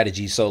sound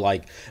strategy. So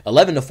like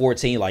 11 to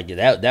 14, like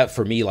that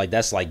for me, like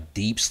that's like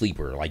deep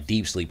sleeper,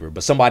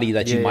 but somebody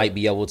that you might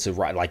be able to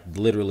write, like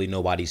literally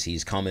nobody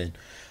sees coming.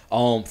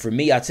 For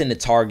me, I tend to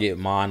target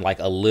mine like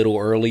a little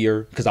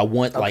earlier because I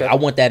want I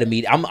want that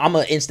immediate. I'm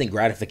an instant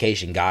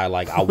gratification guy.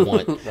 Like I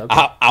want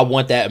I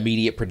want that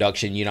immediate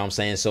production. You know what I'm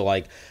saying? So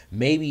like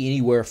maybe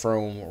anywhere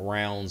from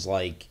rounds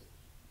like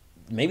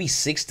maybe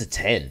 6 to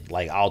 10.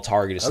 Like I'll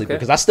target a sleeper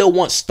because I still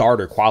want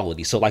starter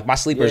quality. So like my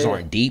sleepers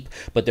aren't deep,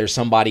 but there's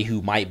somebody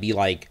who might be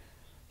like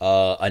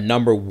a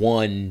number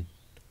one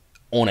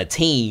on a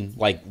team,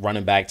 like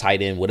running back,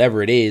 tight end,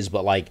 whatever it is,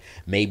 but like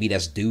maybe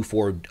that's due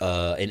for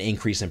an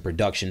increase in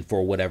production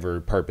for whatever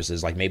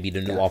purposes. Like maybe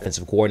the new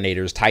offensive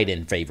coordinator is tight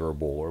end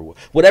favorable or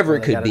whatever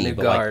it could be.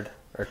 But guard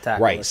or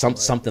tackle, right,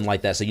 something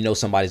like that. So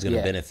somebody's going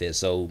to benefit.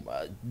 So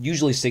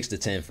usually 6 to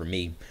 10 for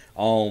me.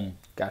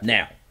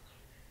 Now,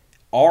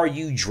 are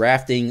you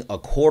drafting a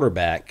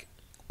quarterback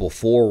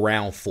before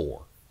round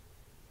 4?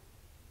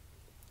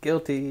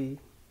 Guilty.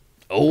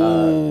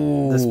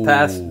 Oh,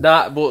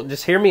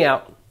 just hear me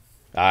out.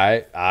 All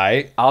right.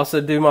 I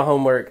also do my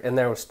homework, and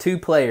there was 2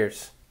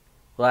 players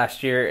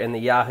last year in the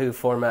Yahoo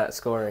format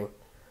scoring.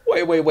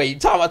 Wait.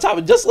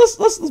 Tom, just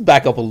let's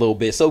back up a little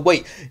bit. So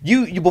wait,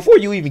 you before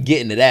you even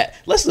get into that,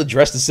 let's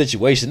address the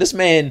situation. This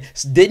man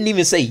didn't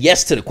even say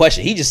yes to the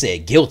question. He just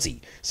said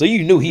guilty. So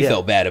you knew he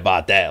felt bad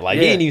about that. Like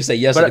he didn't even say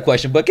yes to the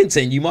question. But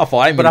continue. My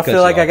fault. I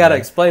feel like I got to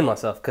explain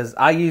myself because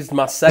I used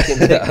my second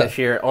pick this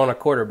year on a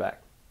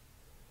quarterback.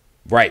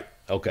 Right.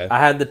 Okay. I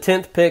had the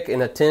 10th pick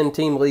in a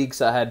 10-team league,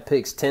 so I had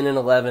picks 10 and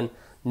 11,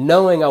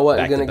 knowing I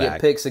wasn't going to get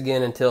picks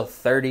again until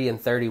 30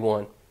 and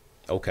 31.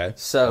 Okay.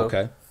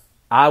 So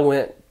I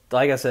went,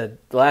 like I said,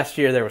 last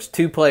year there was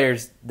 2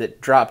 players that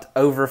dropped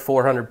over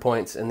 400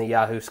 points in the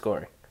Yahoo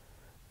scoring.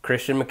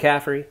 Christian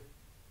McCaffrey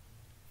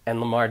and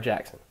Lamar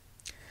Jackson.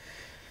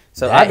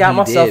 So I got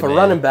myself a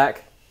running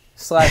back /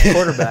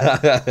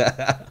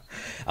 quarterback.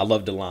 I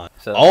love the line.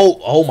 So,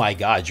 oh my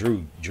God,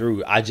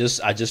 Drew! I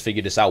just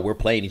figured this out. We're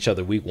playing each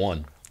other week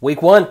 1.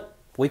 Week one,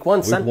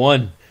 son. Week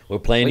 1. We're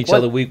playing each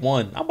other week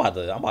 1. I'm about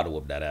to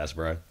whoop that ass,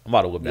 bro. I'm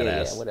about to whoop that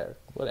ass. Yeah, whatever.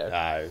 All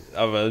right,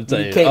 I'm gonna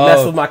tell you can't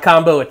mess with my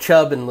combo of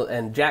Chubb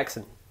and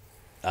Jackson.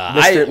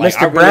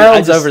 Mr.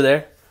 Brown's over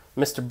there.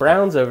 Mr.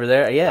 Brown's over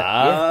there. Yeah.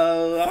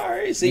 All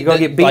right. See, you're gonna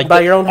get beat by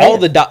your own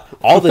hand.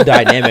 All the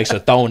dynamics are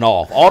thrown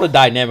off. All the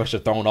dynamics are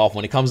thrown off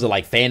when it comes to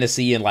like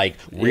fantasy and like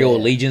real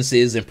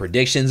allegiances and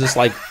predictions. It's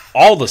like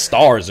all the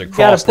stars are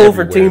crossed. You gotta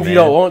pull for teams you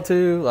don't want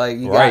to. Like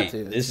you got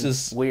to. It's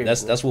just weird.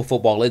 That's what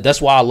football is.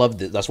 That's why I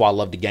loved it. That's why I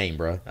love the game,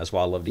 bro. That's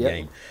why I love the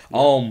game.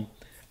 All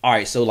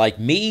right. So like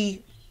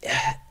me.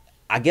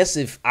 I guess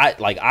if I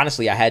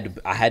honestly, I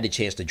had the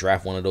chance to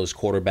draft one of those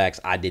quarterbacks.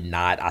 I did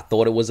not. I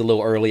thought it was a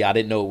little early. I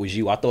didn't know it was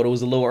you. I thought it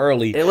was a little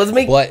early. It was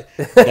me. But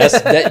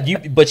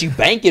But you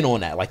banking on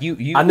that. Like you.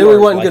 I knew he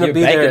wasn't going to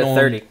be there at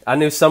 30. I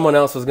knew someone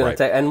else was going to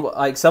take. And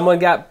like someone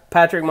got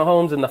Patrick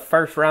Mahomes in the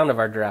first round of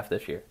our draft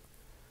this year.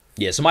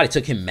 Yeah, somebody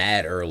took him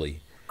mad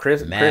early.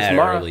 Chris Mara,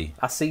 early.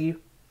 I see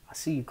you,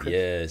 Chris.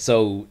 Yeah.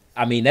 So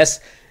I mean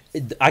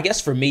I guess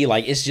for me,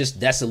 like, it's just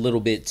that's a little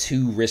bit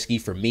too risky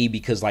for me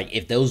because, like,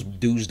 if those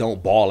dudes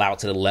don't ball out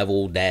to the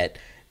level that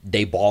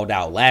they balled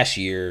out last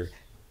year,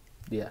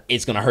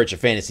 it's going to hurt your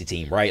fantasy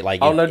team, right?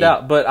 Like, no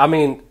doubt. But, I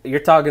mean,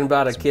 you're talking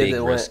about a kid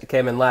that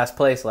came in last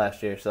place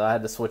last year, so I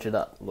had to switch it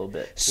up a little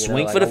bit.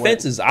 Swing for the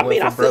fences. I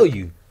mean, I feel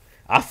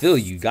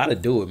you. Got to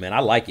do it, man.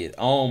 I like it.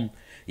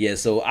 Yeah,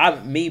 so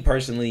me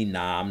personally,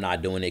 I'm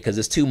not doing it because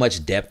it's too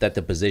much depth at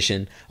the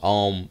position.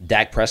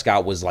 Dak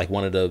Prescott was like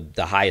one of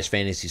the highest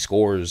fantasy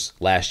scorers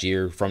last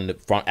year from the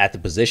front at the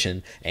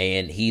position,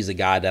 and he's a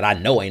guy that I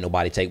know ain't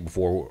nobody take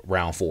before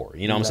round 4.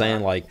 You know what I'm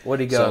saying? Like,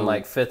 what he go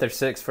like 5th or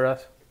 6th for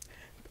us?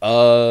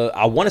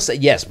 I want to say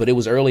yes, but it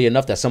was early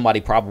enough that somebody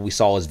probably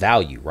saw his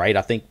value, right?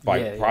 I think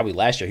probably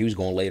last year he was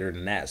going later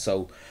than that.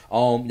 So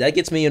that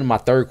gets me into my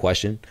third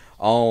question.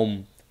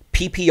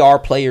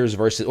 PPR players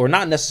versus, or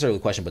not necessarily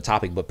question, but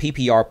topic, but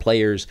PPR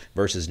players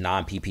versus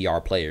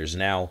non-PPR players.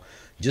 Now,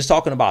 just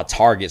talking about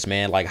targets,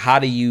 man, like how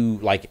do you,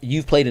 like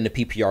you've played in the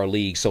PPR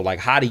league, so like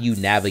how do you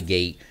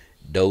navigate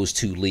those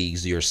 2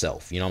 leagues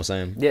yourself? You know what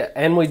I'm saying? Yeah,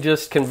 and we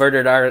just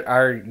converted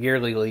our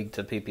yearly league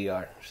to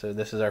PPR, so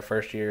this is our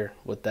first year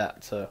with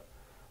that, so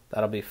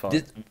that'll be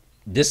fun.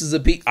 This is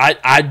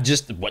I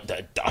just,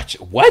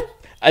 what?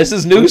 This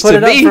is news to me.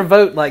 We put it up for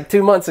vote like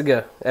 2 months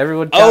ago.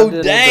 Everyone.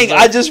 Dang!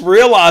 I just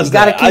realized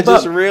that. I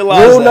just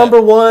realized Rule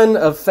number 1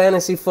 of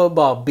fantasy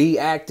football: be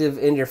active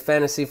in your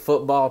fantasy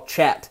football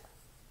chat.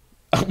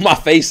 My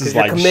face is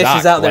like shocked. The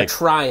commission's out there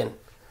trying.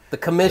 The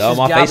commission's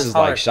my job face is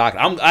like hard. shocked.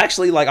 I'm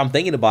actually like I'm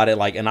thinking about it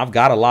like, and I've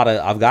got a lot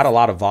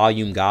of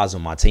volume guys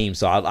on my team,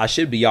 so I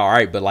should be all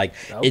right. But like,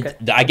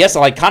 I guess I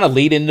like kind of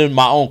lead into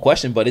my own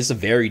question, but it's a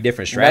very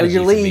different strategy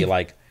for me.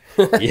 Like.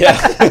 Yeah.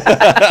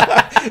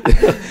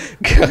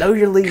 Know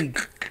your league.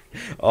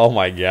 Oh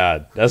my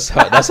God, that's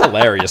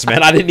hilarious,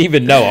 man! I didn't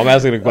even know. I'm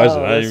asking a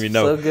question. I didn't even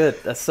know. So good.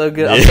 That's so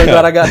good. I'm so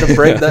glad I got to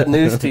break that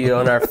news to you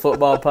on our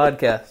football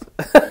podcast.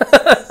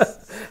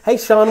 Hey,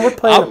 Sean, we're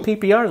playing a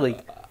PPR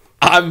league.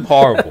 I'm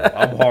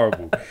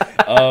horrible.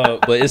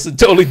 But it's a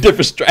totally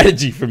different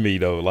strategy for me,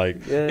 though.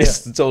 Like,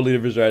 it's a totally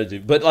different strategy.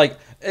 But like,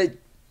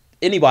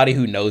 anybody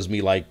who knows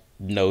me, like,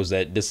 knows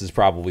that this is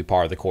probably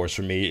part of the course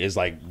for me. Is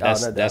like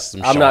that's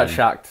some. I'm not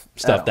shocked.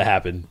 Stuff that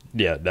happened.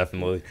 Yeah,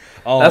 definitely.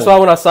 That's why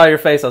when I saw your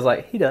face, I was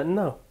like, he doesn't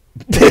know.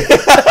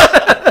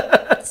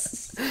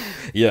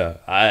 Yeah,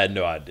 I had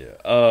no idea.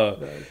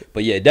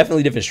 But yeah,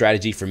 definitely different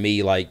strategy for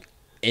me. Like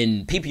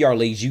in PPR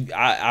leagues,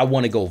 I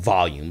want to go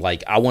volume.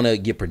 Like I want to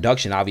get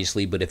production,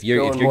 obviously. But if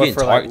you're getting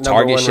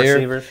target share,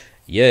 receivers.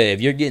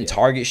 If you're getting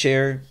target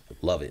share.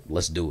 Love it.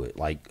 Let's do it.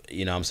 Like,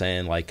 you know what I'm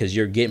saying? Like, because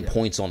you're getting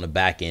points on the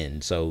back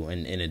end. So,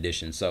 in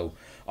addition. So,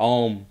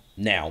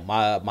 now,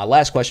 my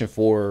last question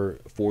for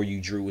you,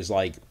 Drew, is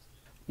like,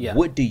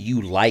 what do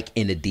you like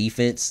in a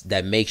defense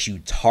that makes you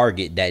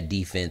target that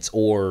defense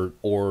or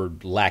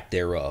lack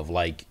thereof,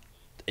 like,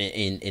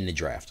 in the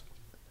draft?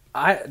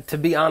 To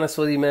be honest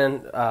with you,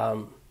 man,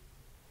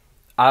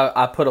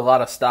 I put a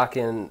lot of stock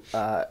in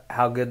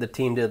how good the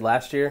team did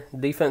last year,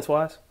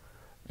 defense-wise,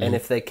 and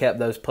if they kept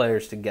those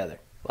players together.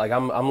 Like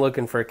I'm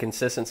looking for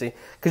consistency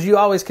because you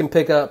always can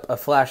pick up a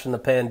flash in the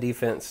pan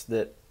defense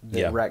that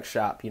wrecks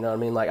shop. You know what I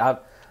mean? Like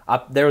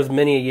there was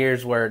many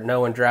years where no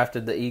one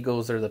drafted the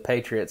Eagles or the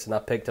Patriots, and I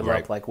picked them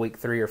up like week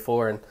 3 or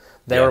 4, and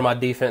they were my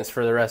defense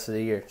for the rest of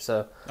the year.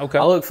 So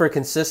I look for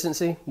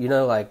consistency. You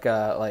know, like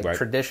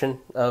tradition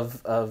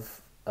of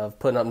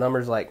putting up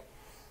numbers. Like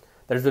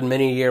there's been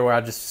many a year where I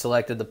just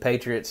selected the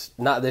Patriots.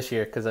 Not this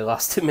year because they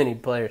lost too many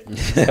players.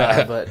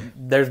 But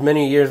there's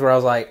many years where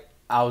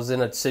I was in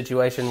a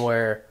situation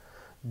where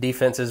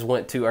defenses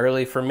went too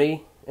early for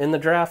me in the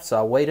draft, so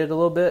I waited a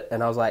little bit,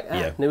 and I was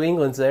like, New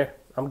England's there.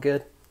 I'm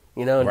good.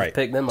 And just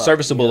pick them up.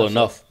 Serviceable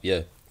enough,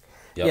 yeah.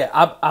 Yep.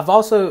 Yeah, I've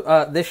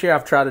also, this year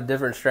I've tried a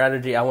different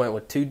strategy. I went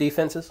with 2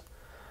 defenses,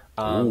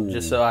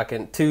 just so I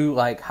can, 2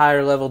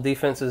 higher level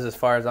defenses as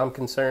far as I'm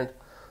concerned.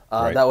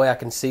 That way I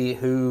can see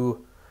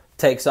who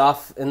takes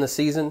off in the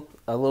season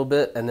a little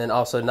bit, and then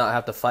also not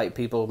have to fight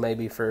people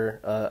maybe for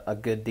a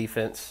good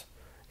defense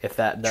if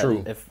that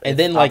doesn't.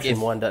 If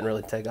one doesn't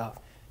really take off.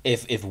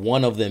 If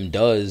one of them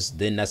does,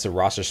 then that's a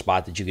roster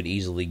spot that you could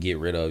easily get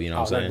rid of. You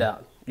know what I'm saying? No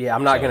doubt. Yeah,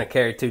 I'm not going to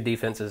carry 2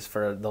 defenses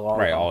for the long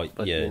run.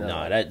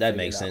 Right. That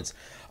makes sense.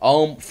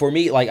 For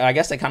me, I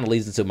guess that kind of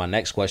leads into my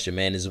next question,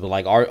 man. Is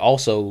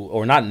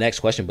or not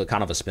next question, but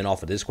kind of a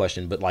spinoff of this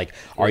question. But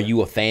are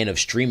you a fan of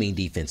streaming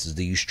defenses?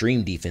 Do you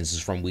stream defenses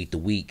from week to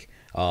week?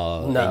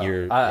 No, in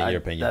your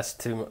opinion,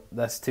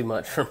 that's too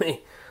much for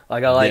me.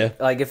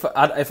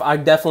 If I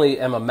definitely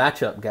am a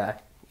matchup guy.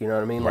 You know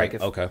what I mean? Right.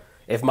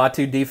 If my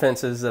 2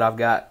 defenses that I've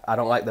got, I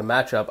don't like the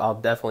matchup, I'll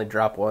definitely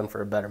drop one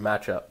for a better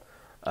matchup.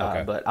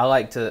 But I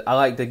like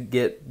to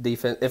get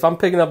defense. If I'm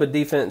picking up a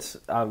defense,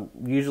 I'm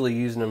usually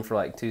using them for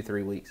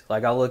 2-3 weeks.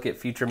 I'll look at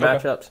future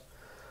matchups.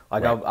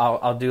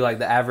 I'll do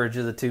the average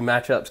of the 2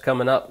 matchups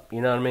coming up.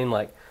 You know what I mean?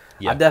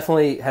 I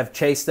definitely have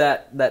chased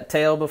that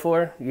tail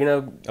before.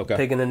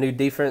 Picking a new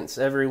defense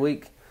every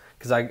week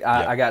because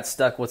I got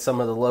stuck with some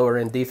of the lower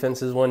end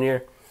defenses one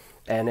year,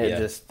 and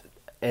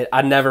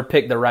I never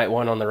picked the right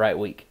one on the right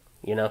week.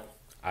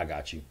 I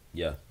got you.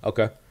 Yeah.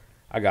 Okay.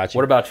 I got you.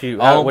 What about you?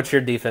 What's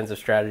your defensive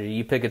strategy?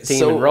 You pick a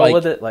team and roll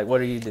with it? What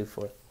do you do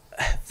for it?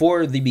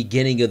 For the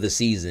beginning of the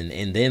season,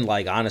 and then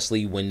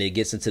honestly, when it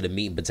gets into the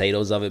meat and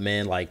potatoes of it,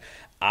 man,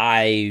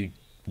 I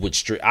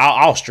would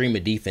I'll stream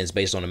a defense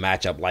based on the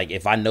matchup.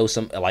 If I know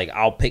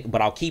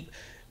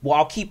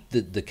I'll keep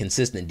the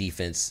consistent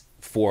defense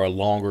for a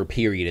longer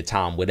period of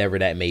time, whatever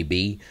that may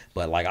be.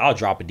 But I'll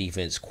drop a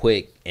defense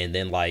quick and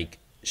then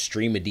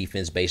stream a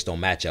defense based on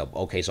matchup.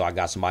 Okay, so I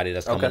got somebody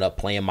that's coming up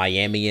playing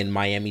Miami and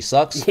Miami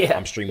sucks. Yeah,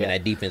 I'm streaming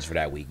that defense for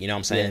that week. You know what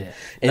I'm saying?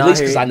 At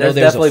least because I know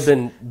there's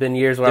definitely been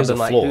years where I've been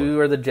who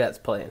are the Jets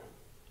playing?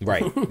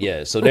 Right.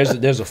 Yeah. So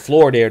there's a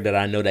floor there that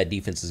I know that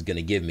defense is going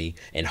to give me,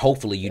 and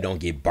hopefully you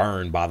don't get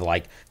burned by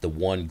the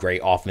one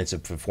great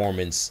offensive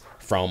performance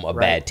from a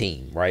bad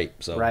team. Right.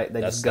 So they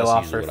just go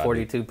off for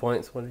 42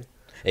 points.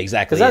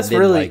 Exactly.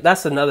 Because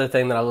that's another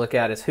thing that I look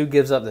at is who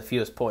gives up the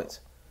fewest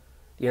points.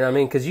 You know what I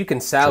mean? Because you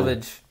can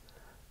salvage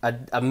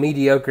a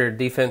mediocre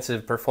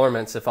defensive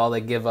performance if all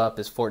they give up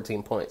is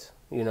 14 points.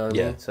 You know what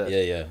I mean? So,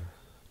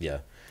 yeah.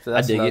 So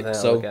that's another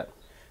thing I look at.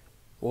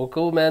 Well,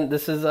 cool, man.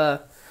 This is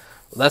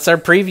that's our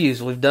previews.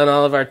 We've done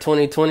all of our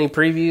 2020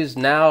 previews.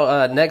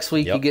 Now next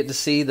week you get to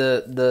see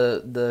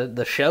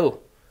the show.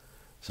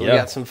 So we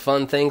got some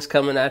fun things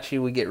coming at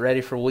you. We get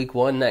ready for week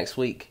 1 next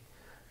week.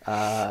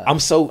 I'm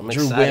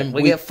Drew, man.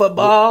 We get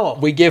football.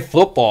 We get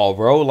football,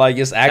 bro.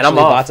 It's actually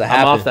about to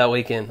happen. I'm off that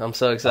weekend. I'm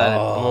so excited.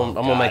 I'm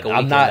gonna make a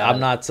weekend. I'm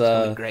not. It's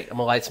gonna be great. I'm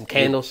gonna light some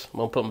candles.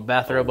 I'm gonna put my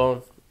bathrobe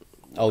on.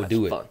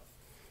 Do it. Fun.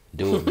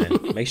 Do it,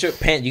 man. Make sure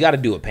you got to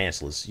do it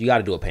pantsless. You got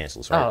to do it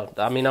pantsless, right?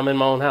 Oh, I mean, I'm in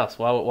my own house.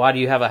 Why do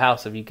you have a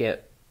house if you got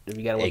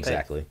to wear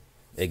pants?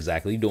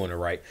 Exactly. You're doing it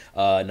right.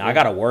 Now I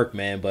gotta work,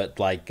 man. But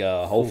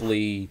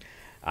hopefully.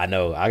 I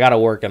know I gotta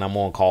work and I'm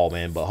on call,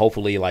 man. But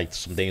hopefully,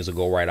 some things will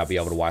go right. I'll be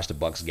able to watch the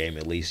Bucks game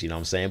at least. You know what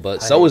I'm saying?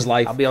 But so is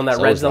life. I'll be on that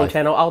Red Zone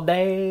channel all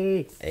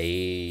day.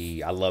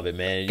 Hey, I love it,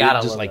 man.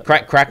 Just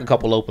crack a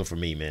couple open for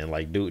me, man.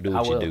 Do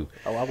what you do.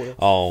 Oh, I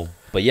will.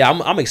 But yeah,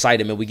 I'm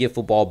excited, man. We get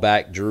football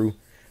back, Drew.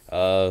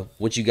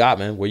 What you got,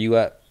 man? Where you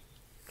at?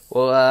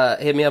 Well,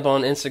 hit me up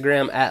on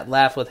Instagram at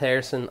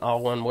laughwithharrison,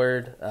 all one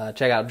word.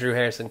 Check out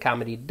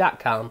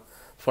drewharrisoncomedy.com.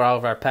 for all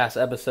of our past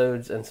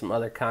episodes and some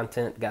other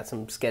content. Got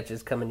some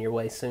sketches coming your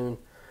way soon.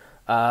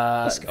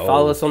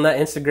 Follow us on that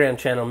Instagram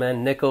channel,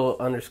 man.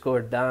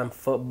 nickel_dime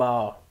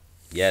football.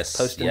 Yes.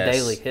 Posting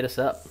daily. Hit us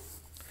up.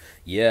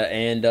 Yeah,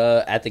 and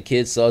at the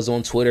Kid Suds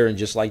on Twitter, and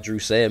just like Drew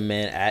said,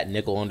 man, at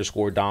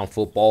nickel_dime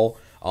football.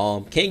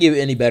 Can't get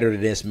any better than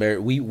this,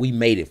 man. We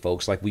made it,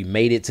 folks. We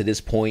made it to this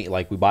point.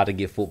 We about to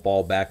get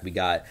football back. We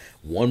got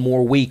one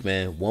more week,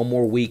 man. One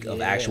more week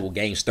of actual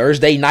games.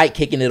 Thursday night,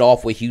 kicking it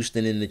off with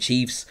Houston and the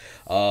Chiefs.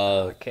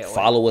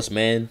 Follow us,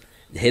 man.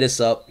 Hit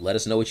us up. Let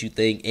us know what you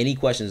think. Any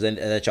questions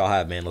that y'all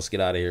have, man. Let's get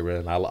out of here,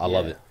 man. I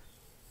love it.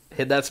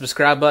 Hit that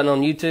subscribe button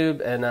on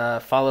YouTube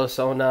and follow us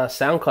on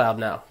SoundCloud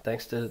now.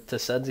 Thanks to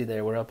Sudsy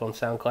there. We're up on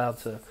SoundCloud.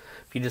 So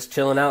if you're just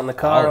chilling out in the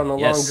car on a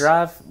long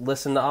drive,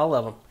 listen to all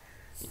of them.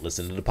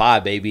 Listen to the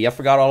pod, baby. I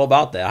forgot all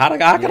about that.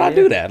 How can I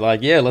do that?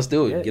 Let's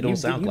do it. Get on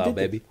SoundCloud,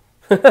 baby.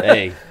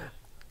 Hey.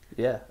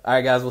 Yeah. All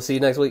right, guys. We'll see you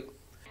next week.